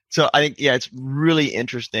quick? So I think, it's really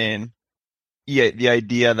interesting. Yeah, the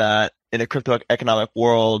idea that in a crypto economic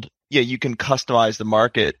world, you can customize the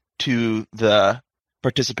market to the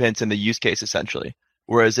participants in the use case, essentially.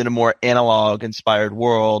 Whereas in a more analog inspired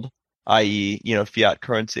world, i.e., fiat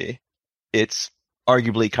currency, it's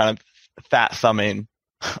arguably kind of fat thumbing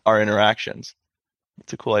our interactions.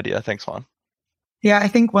 It's a cool idea. Thanks, Juan. Yeah, I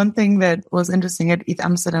think one thing that was interesting at ETH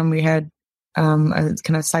Amsterdam, we had a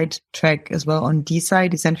kind of side track as well on DeSci,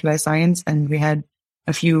 decentralized science, and we had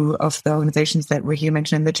a few of the organizations that were here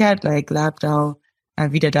mentioned in the chat, like LabDAO,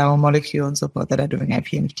 VidaDAO, Molecule, and so forth, that are doing IP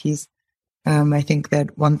NFTs. I think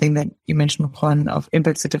that one thing that you mentioned, Juan, of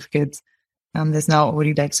impact certificates, there's now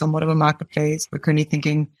already like somewhat of a marketplace. We're currently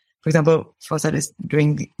thinking, for example, Foresight is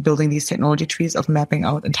building these technology trees of mapping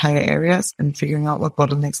out entire areas and figuring out what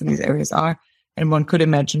bottlenecks in these areas are. And one could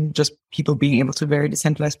imagine just people being able to very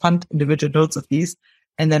decentralized fund individual nodes of these,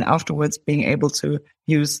 and then afterwards being able to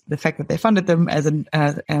use the fact that they funded them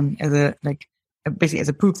basically as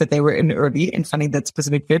a proof that they were in early in funding that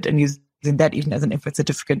specific bid, and using that even as an impact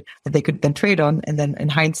certificate that they could then trade on. And then in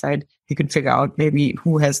hindsight, you could figure out maybe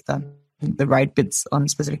who has done the right bids on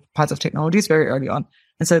specific parts of technologies very early on.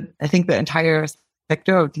 And so I think the entire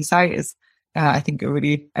sector of DeSci is, I think,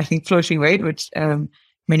 flourishing rate, which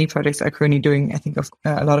many projects are currently doing. I think of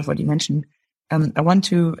a lot of what you mentioned. I want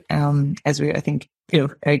to, as we, I think,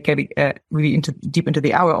 getting really deep into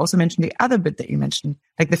the hour, also mention the other bit that you mentioned,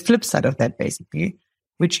 like the flip side of that, basically,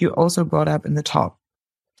 which you also brought up in the talk.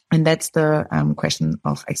 And that's the question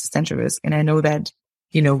of existential risk. And I know that,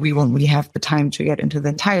 we won't really have the time to get into the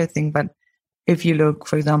entire thing, but if you look,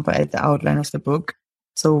 for example, at the outline of the book,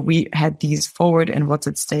 so we had these forward and what's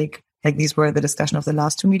at stake, like these were the discussion of the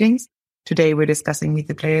last two meetings. Today we're discussing meet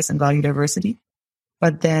the players and value diversity.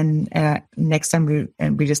 But then next time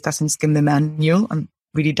we'll be discussing skim the manual and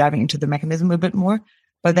really diving into the mechanism a bit more.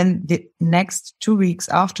 But then the next 2 weeks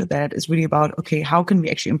after that is really about, okay, how can we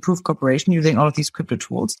actually improve cooperation using all of these crypto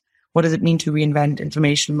tools? What does it mean to reinvent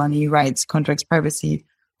information, money, rights, contracts, privacy?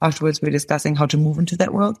 Afterwards, we're discussing how to move into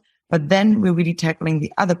that world. But then we're really tackling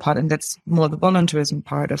the other part, and that's more the voluntarism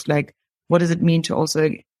part of like, what does it mean to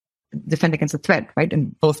also defend against a threat, right?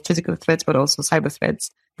 And both physical threats, but also cyber threats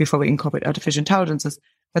before we incorporate artificial intelligences.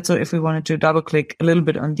 But so if we wanted to double click a little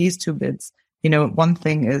bit on these two bits, one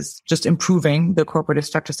thing is just improving the cooperative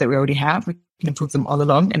structures that we already have. We can improve them all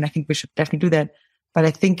along, and I think we should definitely do that. But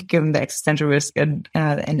I think given the existential risk and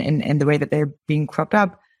the way that they're being cropped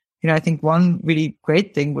up, I think one really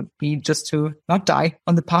great thing would be just to not die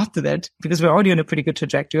on the path to that, because we're already on a pretty good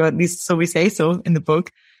trajectory, or at least so we say so in the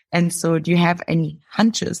book. And so do you have any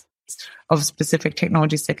hunches of specific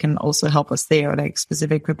technologies that can also help us there, like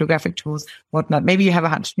specific cryptographic tools, whatnot? Maybe you have a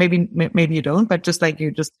hunch, maybe you don't, but just like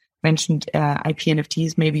you just mentioned IP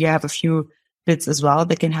NFTs, maybe you have a few bits as well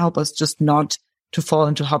that can help us just not to fall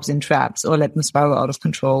into Hobbesian traps or let them spiral out of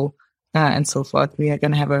control and so forth. We are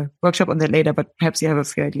going to have a workshop on that later, but perhaps you have a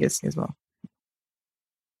few ideas as well.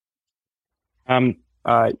 And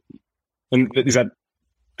is that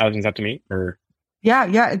to me or?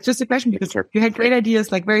 Yeah. It's just a question because you had great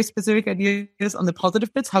ideas, like very specific ideas on the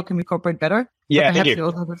positive bits. How can we cooperate better? Yeah, thank you. You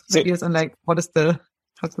also have ideas on like,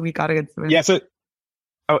 how can we guard against the risk? Yeah. So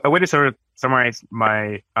a way to sort of summarize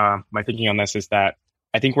my thinking on this is that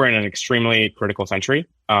I think we're in an extremely critical century.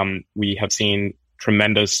 We have seen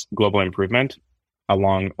tremendous global improvement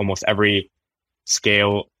along almost every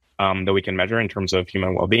scale that we can measure in terms of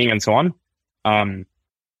human well-being and so on.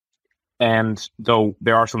 And though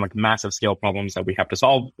there are some like massive scale problems that we have to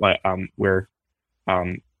solve, we're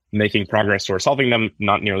making progress towards solving them,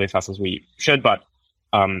 not nearly as fast as we should. But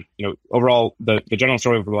overall, the general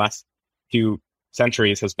story over the last few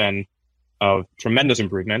centuries has been of tremendous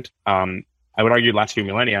improvement. I would argue last few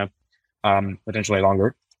millennia, potentially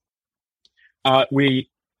longer.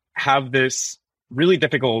 We have this really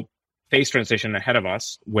difficult phase transition ahead of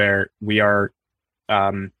us where we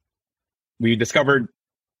discovered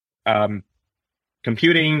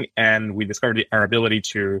computing, and we discovered our ability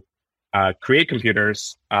to create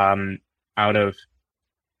computers out of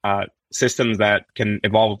systems that can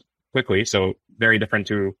evolve quickly. So very different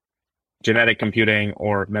to genetic computing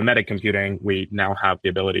or memetic computing. We now have the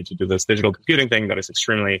ability to do this digital computing thing that is it's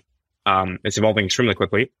evolving extremely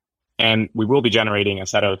quickly. And we will be generating a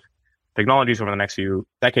set of technologies over the next few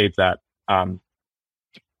decades that can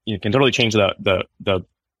totally change the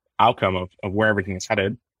outcome of where everything is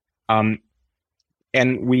headed. And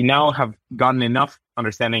we now have gotten enough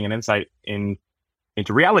understanding and insight into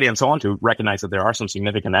reality and so on to recognize that there are some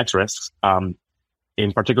significant X risks,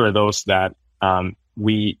 in particular those that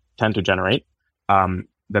we tend to generate. The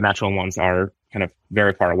natural ones are kind of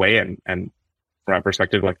very far away, and from our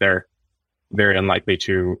perspective, like they're very unlikely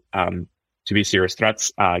to be serious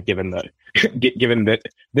threats, given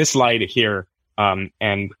this slide here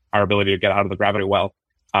and our ability to get out of the gravity well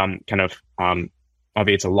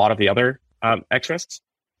obviates a lot of the other X risks.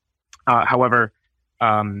 However,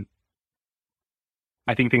 I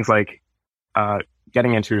think things like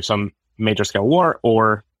getting into some major scale war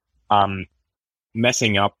or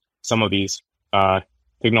messing up some of these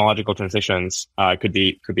technological transitions could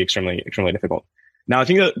be extremely difficult. Now, I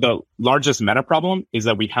think the largest meta problem is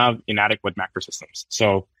that we have inadequate macro systems.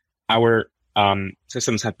 So our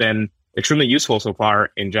systems have been extremely useful so far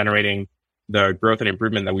in generating the growth and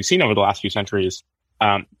improvement that we've seen over the last few centuries,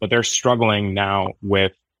 but they're struggling now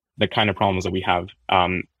with the kind of problems that we have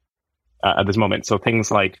at this moment. So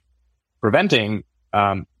things like preventing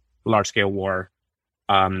large-scale war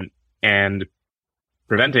and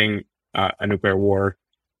preventing a nuclear war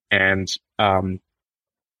and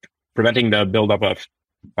preventing the buildup of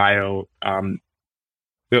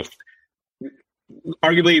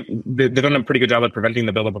arguably, they've done a pretty good job at preventing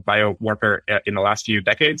the buildup of bio warfare in the last few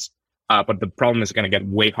decades, but the problem is going to get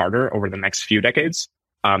way harder over the next few decades.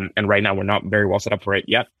 And right now, we're not very well set up for it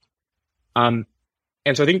yet. And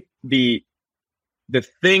so I think the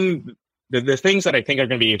things that I think are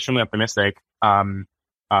going to be extremely optimistic to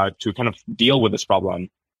kind of deal with this problem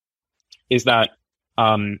is that,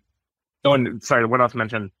 and sorry, what else to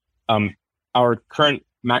mention, our current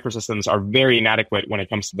macro systems are very inadequate when it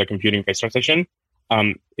comes to the computing phase transition.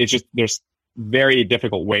 It's just, there's very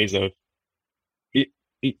difficult ways of,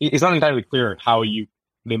 it's not entirely clear how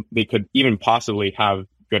they could even possibly have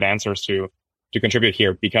good answers to contribute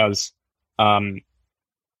here, because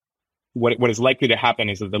what is likely to happen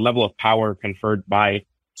is that the level of power conferred by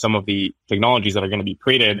some of the technologies that are going to be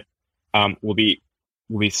created will be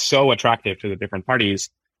so attractive to the different parties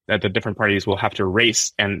that the different parties will have to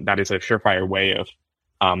race, and that is a surefire way of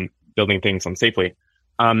building things unsafely.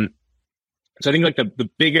 So I think like the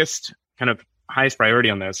biggest kind of highest priority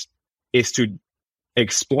on this is to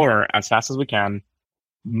explore as fast as we can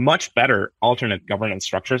much better alternate governance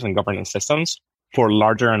structures and governance systems for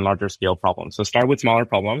larger and larger scale problems. So start with smaller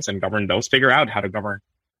problems and govern those. Figure out how to govern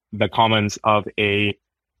the commons of a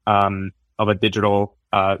digital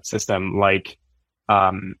system like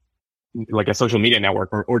a social media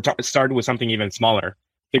network, or start with something even smaller.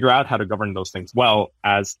 Figure out how to govern those things well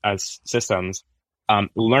as systems.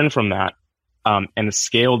 Learn from that and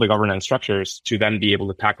scale the governance structures to then be able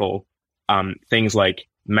to tackle things like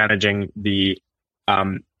managing the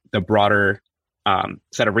broader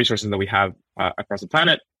set of resources that we have across the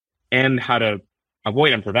planet, and how to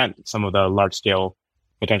avoid and prevent some of the large scale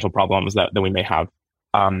potential problems that we may have.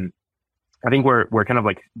 I think we're kind of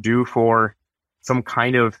like due for some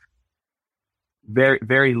kind of very,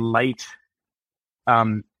 very light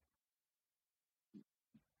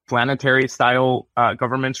planetary style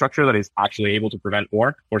government structure that is actually able to prevent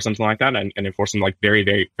war or something like that, and enforce some like very,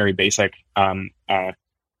 very, very basic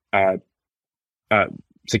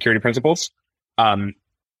security principles.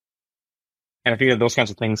 And I think that those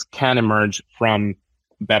kinds of things can emerge from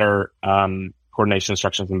better coordination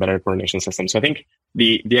instructions and better coordination systems. So I think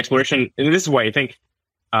the exploration, and this is why I think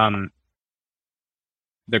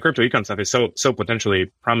the crypto econ stuff is so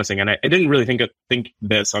potentially promising. And I didn't really think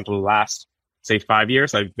this until the last, say, 5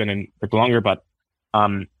 years. I've been in crypto longer, but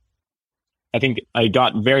I think I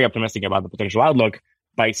got very optimistic about the potential outlook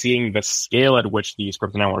by seeing the scale at which these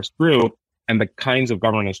crypto networks grew and the kinds of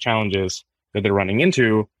governance challenges that they're running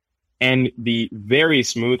into, and the very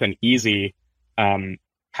smooth and easy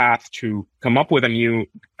path to come up with a new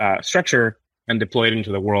structure and deploy it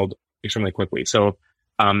into the world extremely quickly. So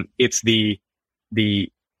it's the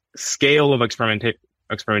scale of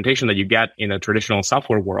experimentation that you get in a traditional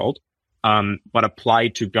software world, but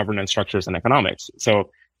applied to governance structures and economics. So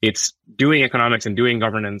it's doing economics and doing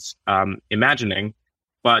governance imagining,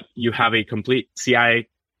 but you have a complete CI,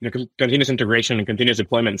 continuous integration and continuous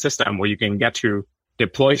deployment system where you can get to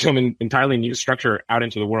deploy some entirely new structure out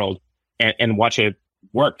into the world and watch it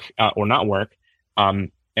work or not work,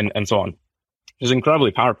 and so on. It's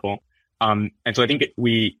incredibly powerful. And so I think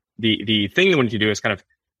the thing that we need to do is kind of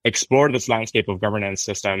explore this landscape of governance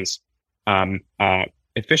systems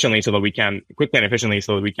efficiently, so that we can quickly and efficiently,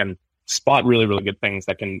 so that we can spot really, really good things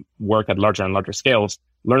that can work at larger and larger scales,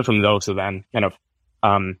 learn from those, so then kind of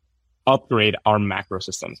upgrade our macro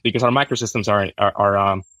systems, because our macro systems are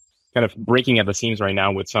kind of breaking at the seams right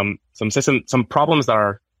now with some problems that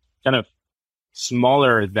are kind of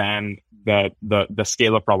smaller than the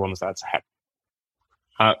scale of problems that's ahead.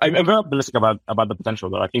 I'm very optimistic about the potential,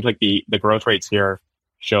 though. I think like the growth rates here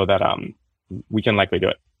show that we can likely do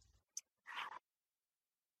it.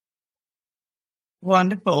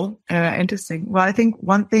 Wonderful. Interesting. Well, I think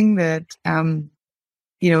one thing that,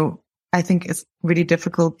 I think is really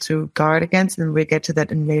difficult to guard against, and we'll get to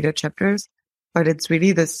that in later chapters, but it's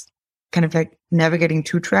really this kind of like navigating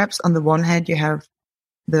two traps. On the one hand, you have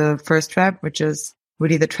the first trap, which is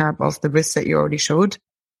really the trap of the risk that you already showed,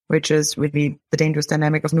 which is really the dangerous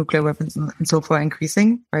dynamic of nuclear weapons and so forth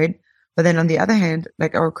increasing, right? But then on the other hand,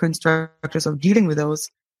 like our current structures of dealing with those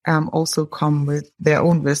also come with their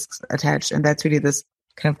own risks attached. And that's really this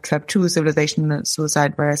kind of trap two civilization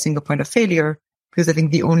suicide by a single point of failure, because I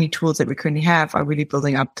think the only tools that we currently have are really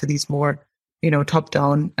building up to these more,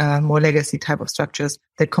 top-down, more legacy type of structures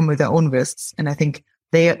that come with their own risks. And I think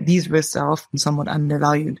these risks are often somewhat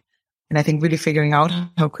undervalued. And I think really figuring out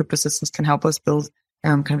how crypto systems can help us build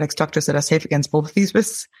kind of like structures that are safe against both of these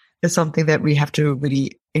risks is something that we have to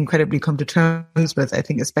really incredibly come to terms with. I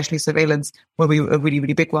think especially surveillance will be a really,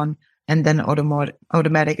 really big one. And then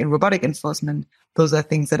automatic and robotic enforcement. Those are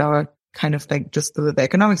things that are kind of like just the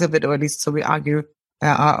economics of it, or at least so we argue,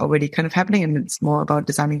 are already kind of happening. And it's more about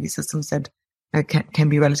designing these systems that can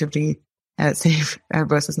be relatively safe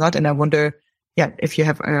versus not. And I wonder, if you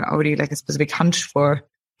have already like a specific hunch for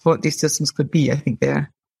what these systems could be. I think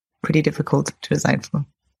they're pretty difficult to design for.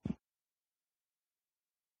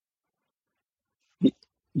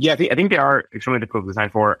 Yeah, I think they are extremely difficult to design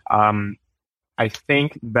for. I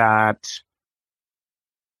think that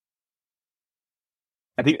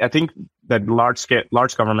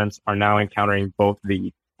large governments are now encountering both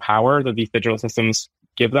the power that these digital systems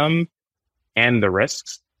give them and the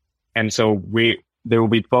risks. And so there will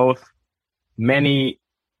be both many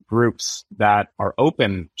groups that are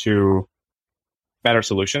open to better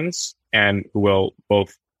solutions and who will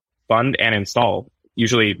both fund and install,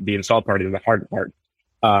 usually the install part is the hard part,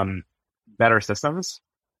 better systems.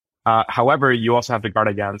 However, you also have to guard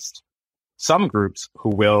against some groups who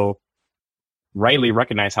will rightly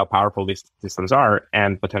recognize how powerful these systems are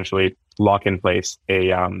and potentially lock in place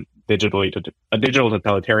a digital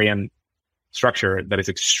totalitarian structure that is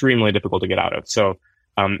extremely difficult to get out of. So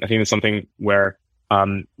I think it's something where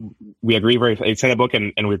we agree it's in the book,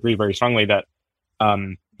 and we agree very strongly that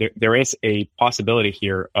there is a possibility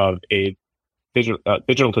here of a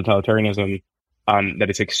digital totalitarianism that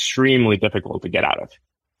is extremely difficult to get out of,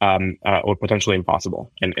 or potentially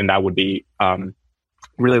impossible. And that would be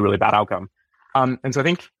really, really bad outcome. And so I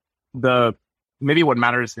think maybe what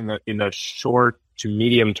matters in the short to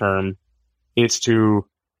medium term is to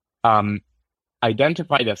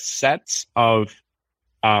identify the sets of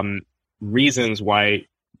reasons why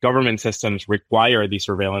government systems require these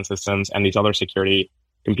surveillance systems and these other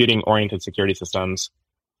computing-oriented security systems,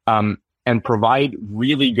 and provide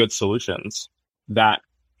really good solutions that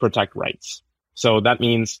protect rights. So that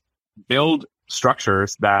means build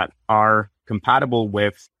structures that are compatible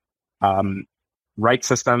with right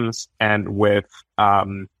systems and with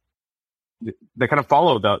they kind of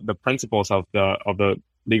follow the principles of the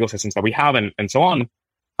legal systems that we have and so on,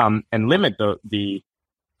 and limit the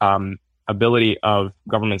ability of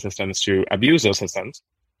government systems to abuse those systems,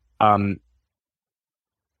 and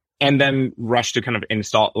then rush to kind of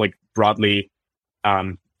install, like broadly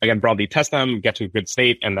test them, get to a good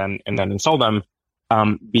state, and then install them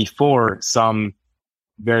before some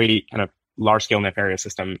very kind of large scale nefarious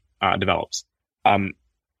system develops.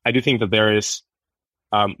 I do think that there is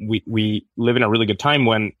we live in a really good time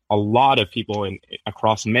when a lot of people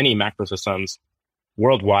across many macro systems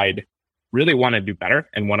worldwide really want to do better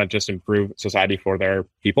and want to just improve society for their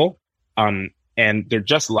people. And they're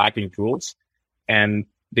just lacking tools, and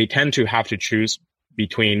they tend to have to choose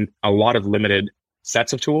between a lot of limited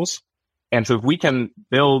sets of tools. And so if we can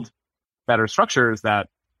build better structures that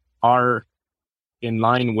are in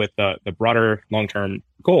line with the broader long-term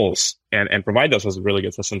goals and provide those as really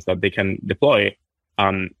good systems that they can deploy,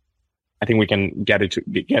 I think we can get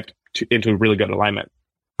into really good alignment.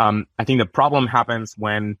 I think the problem happens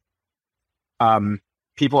when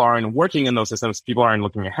people aren't working in those systems, people aren't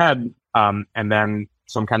looking ahead, and then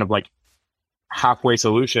some kind of like halfway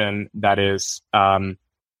solution that is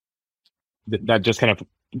that just kind of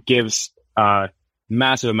gives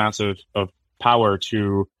massive amounts of power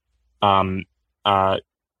to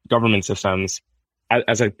government systems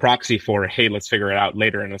as a proxy for, hey, let's figure it out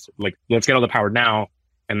later, and let's get all the power now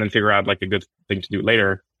and then figure out like a good thing to do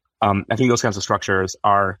later. I think those kinds of structures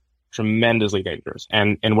are tremendously dangerous.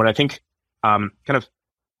 And what I think, kind of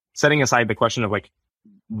setting aside the question of like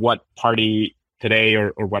what party today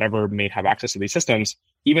or whatever may have access to these systems,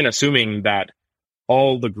 even assuming that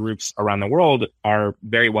all the groups around the world are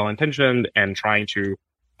very well intentioned and trying to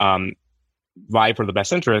vie for the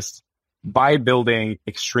best interests, by building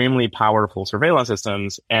extremely powerful surveillance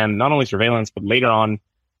systems, and not only surveillance, but later on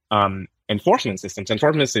enforcement systems.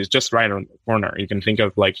 Enforcement is just right around the corner. You can think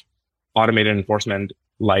of like automated enforcement,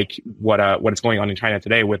 like what's going on in China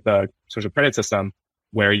today with the social credit system,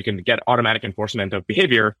 where you can get automatic enforcement of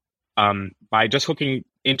behavior by just hooking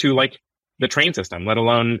into like the train system, let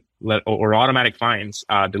alone or automatic fines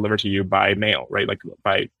delivered to you by mail, right? Like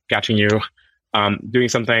by catching you doing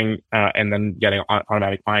something and then getting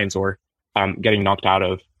automatic fines, or getting knocked out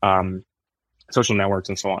of social networks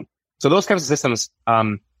and so on. So those kinds of systems,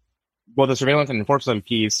 both the surveillance and enforcement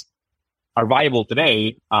piece, are viable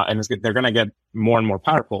today, and they're going to get more and more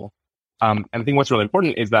powerful. And I think what's really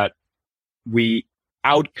important is that we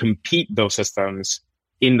outcompete those systems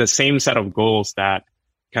in the same set of goals that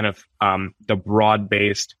kind of the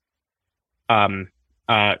broad-based,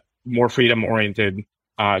 more freedom-oriented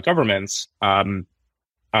governments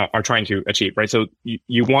are trying to achieve, right? So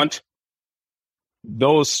you want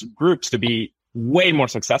those groups to be way more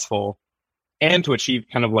successful and to achieve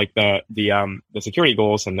kind of like the security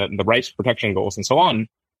goals and the rights protection goals and so on,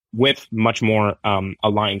 with much more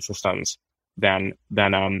aligned systems than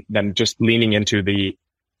just leaning into the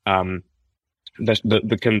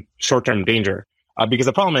short-term danger. Because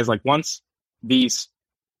the problem is, like, once these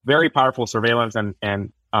very powerful surveillance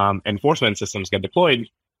and enforcement systems get deployed,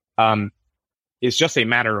 it's just a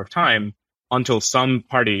matter of time until some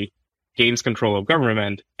party gains control of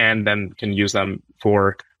government and then can use them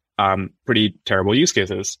for pretty terrible use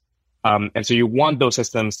cases. And so you want those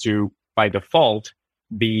systems to, by default,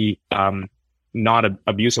 be not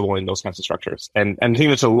abusable in those kinds of structures. And I think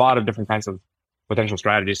there's a lot of different kinds of potential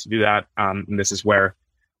strategies to do that. And this is where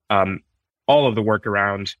all of the work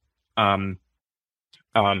around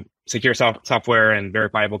secure software and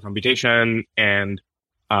verifiable computation and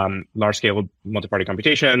large-scale multi-party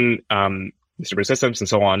computation, distributed systems, and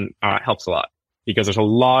so on helps a lot, because there's a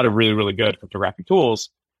lot of really, really good cryptographic tools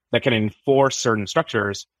that can enforce certain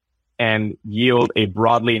structures and yield a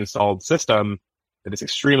broadly installed system that is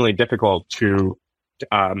extremely difficult to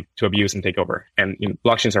abuse and take over. And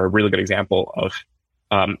blockchains are a really good example of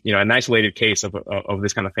an isolated case of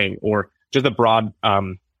this kind of thing, or just the broad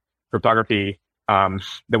cryptography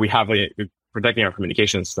that we have protecting our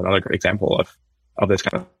communications is another great example of this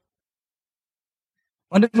kind of.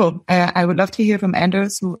 Wonderful. I would love to hear from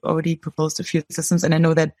Anders, who already proposed a few systems, and I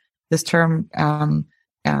know that this term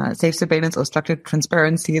safe surveillance or structured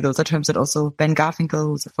transparency, those are terms that also Ben Garfinkel,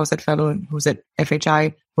 who's a Foresight Fellow and who's at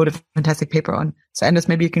FHI, wrote a fantastic paper on. So Anders,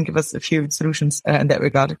 maybe you can give us a few solutions in that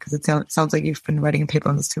regard, because it sounds like you've been writing a paper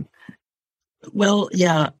on this too. Well,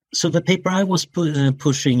 yeah. So the paper I was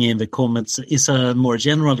pushing in the comments is a more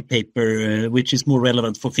general paper, which is more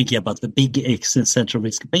relevant for thinking about the big existential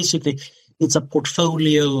risk. Basically, it's a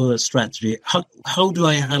portfolio strategy. How do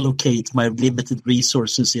I allocate my limited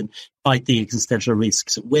resources in fighting existential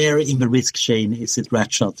risks? Where in the risk chain is it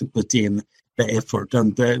rational to put in the effort?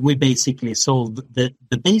 And we basically solve the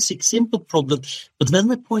basic simple problem. But then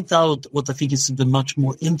we point out what I think is the much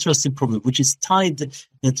more interesting problem, which is tied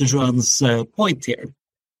to Juan's point here.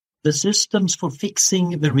 The systems for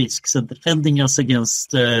fixing the risks and defending us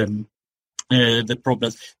against the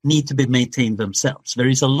problems need to be maintained themselves. There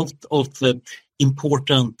is a lot of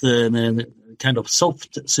important kind of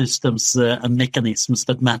soft systems and mechanisms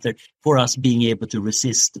that matter for us being able to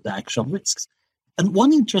resist the actual risks. And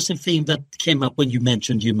one interesting thing that came up when you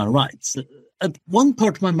mentioned human rights, at one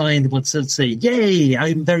part of my mind would say, yay,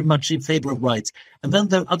 I'm very much in favor of rights. And then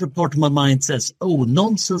the other part of my mind says, oh,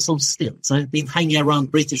 nonsense on stilts. I've been hanging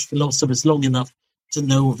around British philosophers long enough to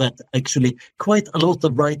know that actually quite a lot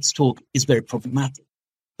of rights talk is very problematic.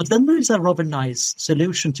 But then there is a rather nice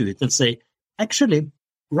solution to it and say, actually,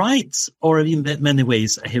 rights are in many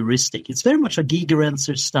ways a heuristic. It's very much a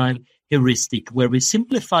Gigerenzer style heuristic where we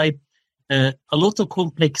simplify a lot of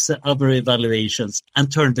complex other evaluations and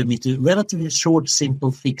turn them into relatively short, simple,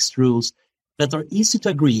 fixed rules that are easy to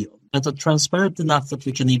agree on, that are transparent enough that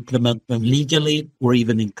we can implement them legally or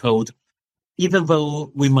even in code, even though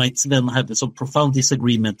we might then have some profound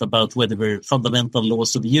disagreement about whether they're fundamental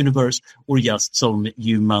laws of the universe or just some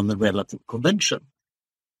human relative convention.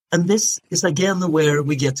 And this is again where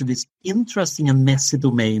we get to this interesting and messy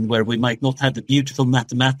domain where we might not have the beautiful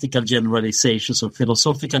mathematical generalizations or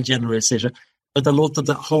philosophical generalization, but a lot of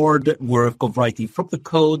the hard work of writing proper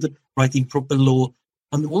code, writing proper law,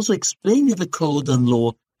 and also explaining the code and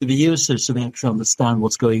law to the users so they actually understand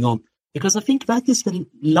what's going on. Because I think that is the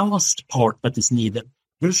last part that is needed.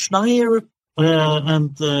 Schneier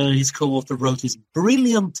and his co-author wrote this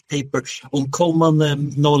brilliant paper on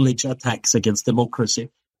common knowledge attacks against democracy,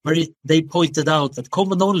 where they pointed out that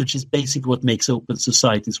common knowledge is basically what makes open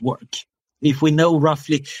societies work. If we know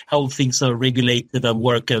roughly how things are regulated and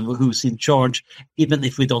work and who's in charge, even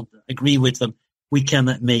if we don't agree with them, we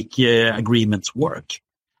can make agreements work.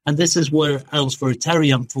 And this is where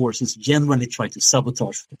authoritarian forces generally try to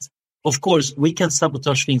sabotage things. Of course, we can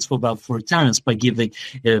sabotage things for authoritarians by giving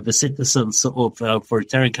the citizens of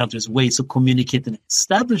authoritarian countries ways of communicating,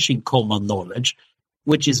 establishing common knowledge,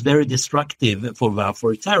 which is very destructive for the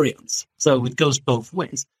authoritarians. So it goes both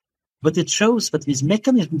ways. But it shows that these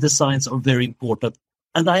mechanism designs are very important.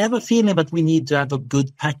 And I have a feeling that we need to have a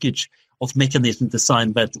good package of mechanism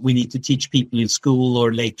design that we need to teach people in school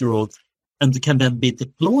or later on, and can then be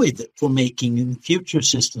deployed for making future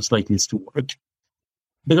systems like this to work.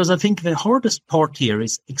 Because I think the hardest part here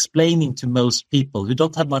is explaining to most people who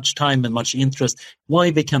don't have much time and much interest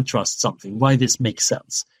why they can trust something, why this makes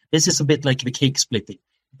sense. This is a bit like the cake splitting.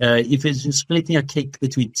 If it's splitting a cake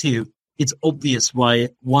between two, it's obvious why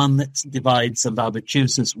one divides and the other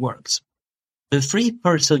chooses works. The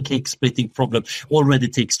three-person cake splitting problem already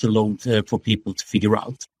takes too long for people to figure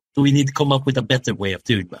out. So we need to come up with a better way of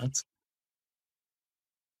doing that.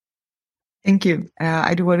 Thank you.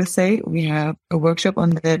 I do want to say we have a workshop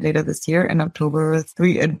on that later this year in October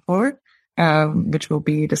 3 and 4, which will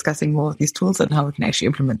be discussing more of these tools and how we can actually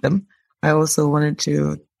implement them. I also wanted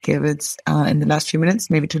to give it in the last few minutes,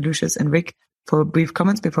 maybe to Lucius and Rick, for brief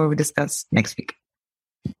comments before we discuss next week.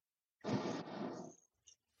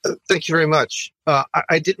 Thank you very much.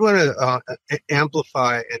 I did want to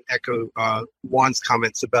amplify and echo Juan's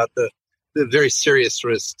comments about the very serious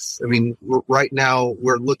risks. I mean, right now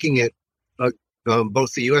we're looking at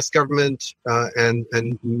both the U.S. government and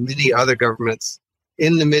many other governments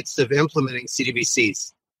in the midst of implementing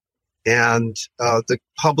CDBCs. And the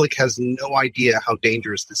public has no idea how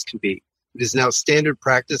dangerous this can be. It is now standard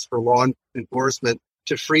practice for law enforcement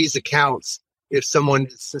to freeze accounts if someone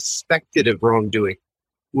is suspected of wrongdoing.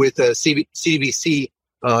 With a CDBC,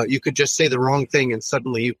 you could just say the wrong thing and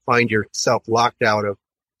suddenly you find yourself locked out of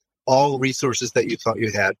all resources that you thought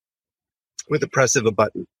you had with the press of a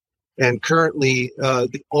button. And currently,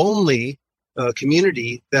 the only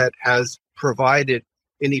community that has provided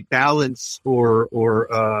any balance or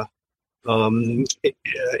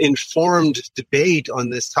informed debate on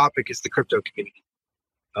this topic is the crypto community.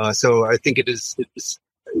 So I think it is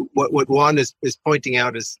what Juan is pointing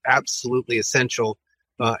out is absolutely essential.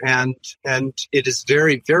 And it is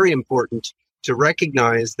very, very important to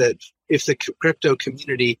recognize that if the crypto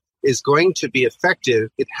community is going to be effective,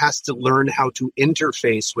 it has to learn how to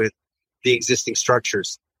interface with the existing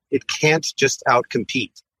structures. It can't just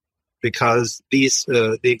outcompete because these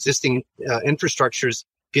the existing infrastructures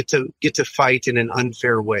get to fight in an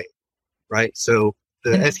unfair way, right? So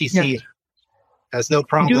the SEC has no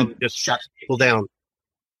problem just shutting people down.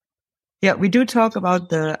 Yeah, we do talk about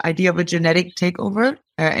the idea of a genetic takeover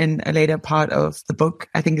in a later part of the book.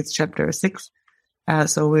 I think it's chapter 6.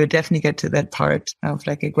 So we'll definitely get to that part of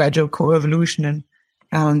like a gradual co-evolution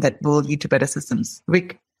and that will lead to better systems.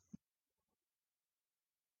 Rick?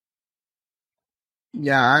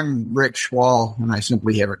 Yeah, I'm Rick Schwall, and I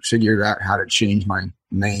simply haven't figured out how to change my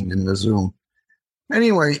name in the Zoom.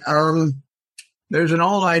 Anyway, there's an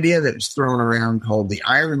old idea that's thrown around called the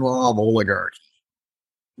iron law of oligarchy,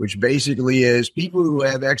 which basically is people who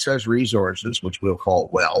have excess resources, which we'll call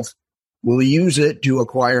wealth, will use it to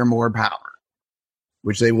acquire more power,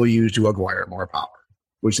 which they will use to acquire more power,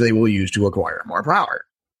 which they will use to acquire more power.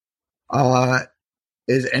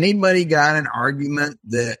 Has anybody got an argument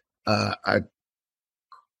that a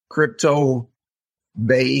crypto-based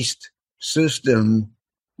system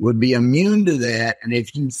would be immune to that? And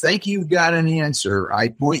if you think you've got an answer, I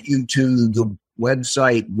point you to the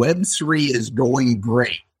website Web3 is Going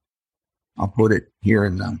Great. I'll put it here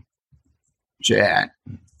in the chat,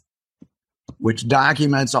 which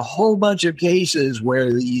documents a whole bunch of cases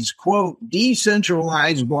where these, quote,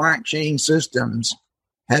 decentralized blockchain systems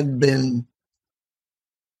have been,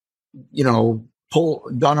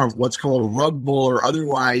 done what's called a rug pull or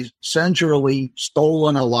otherwise centrally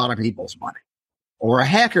stolen a lot of people's money. Or a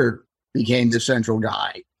hacker became the central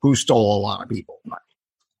guy who stole a lot of people's money.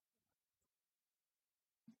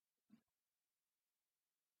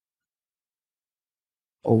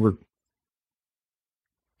 Over.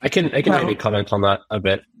 I can maybe comment on that a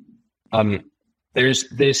bit. There's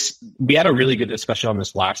this, we had a really good discussion on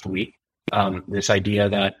this last week. This idea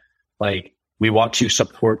that we want to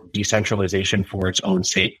support decentralization for its own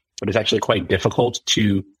sake, but it's actually quite difficult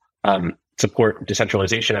to support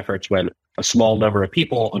decentralization efforts when a small number of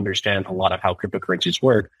people understand a lot of how cryptocurrencies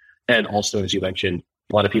work. And also, as you mentioned,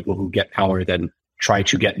 a lot of people who get power then try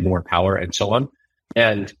to get more power and so on.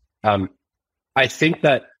 And I think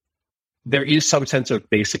that there is some sense of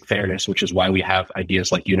basic fairness, which is why we have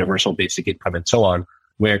ideas like universal basic income and so on,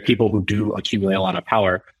 where people who do accumulate a lot of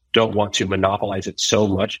power don't want to monopolize it so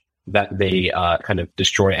much that they kind of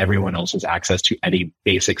destroy everyone else's access to any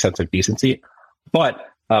basic sense of decency. But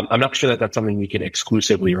I'm not sure that that's something we can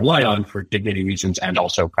exclusively rely on for dignity reasons and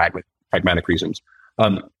also pragmatic reasons.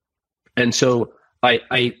 And so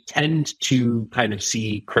I tend to kind of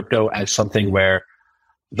see crypto as something where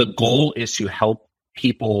the goal is to help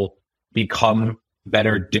people become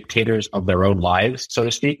better dictators of their own lives, so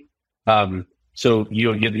to speak. So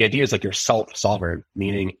the idea is like you're self-sovereign,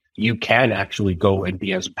 meaning you can actually go and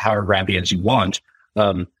be as power grabby as you want,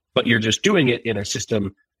 but you're just doing it in a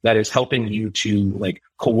system that is helping you to like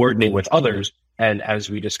coordinate with others. And as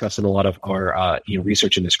we discuss in a lot of our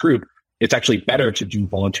research in this group, it's actually better to do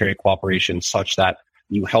voluntary cooperation such that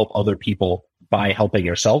you help other people by helping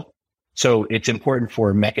yourself. So it's important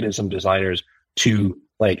for mechanism designers to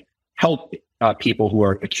like help people who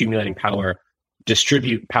are accumulating power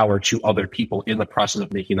distribute power to other people in the process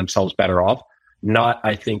of making themselves better off. Not,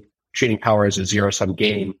 I think, treating power as a zero-sum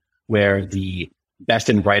game where the best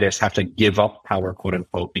and brightest have to give up power, quote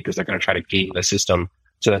unquote, because they're going to try to game the system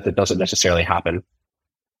so that doesn't necessarily happen.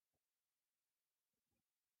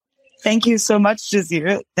 Thank you so much,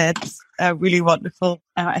 Jazir. That's really wonderful.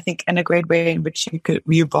 I think in a great way in which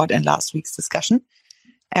you brought in last week's discussion.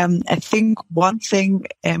 I think one thing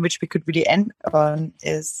which we could really end on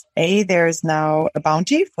is there is now a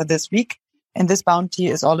bounty for this week. And this bounty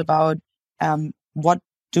is all about what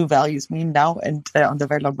do values mean now and on the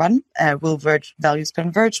very long run. Will values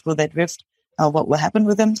converge? Will they drift? What will happen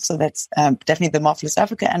with them? So that's definitely the more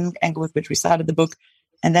philosophical angle with which we started the book.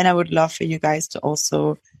 And then I would love for you guys to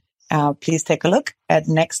also please take a look at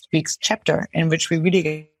next week's chapter, in which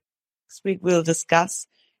next week we'll discuss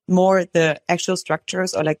more the actual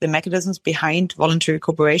structures or like the mechanisms behind voluntary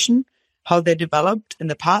cooperation, how they developed in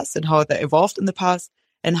the past and how they evolved in the past,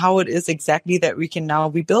 and how it is exactly that we can now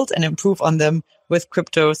rebuild and improve on them with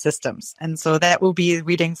crypto systems. And so that will be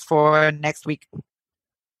reading for next week.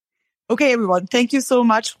 Okay, everyone. Thank you so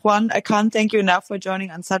much, Juan. I can't thank you enough for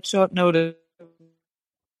joining on such short notice.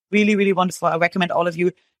 Really, really wonderful. I recommend all of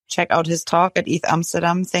you check out his talk at ETH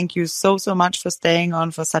Amsterdam. Thank you so much for staying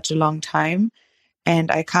on for such a long time.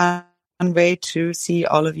 And I can't wait to see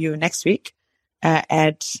all of you next week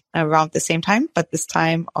at around the same time, but this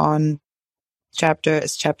time on chapter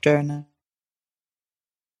 9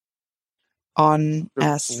 on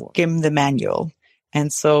Skim the Manual.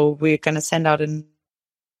 And so we're going to send out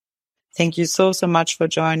thank you so much for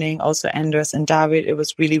joining. Also, Anders and David, it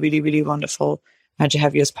was really, really, really wonderful to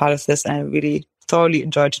have you as part of this. And I really thoroughly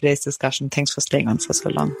enjoyed today's discussion. Thanks for staying on for so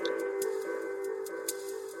long.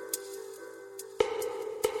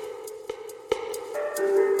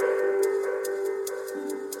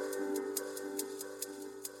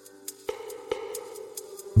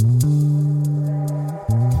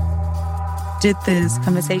 Did this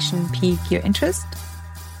conversation pique your interest?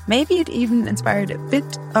 Maybe it even inspired a bit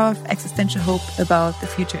of existential hope about the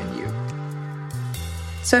future in you.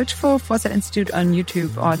 Search for Foresight Institute on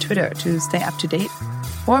YouTube or Twitter to stay up to date,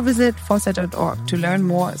 or visit foresight.org to learn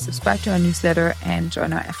more, subscribe to our newsletter, and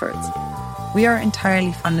join our efforts. We are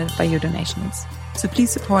entirely funded by your donations, so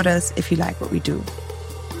please support us if you like what we do.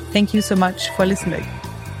 Thank you so much for listening.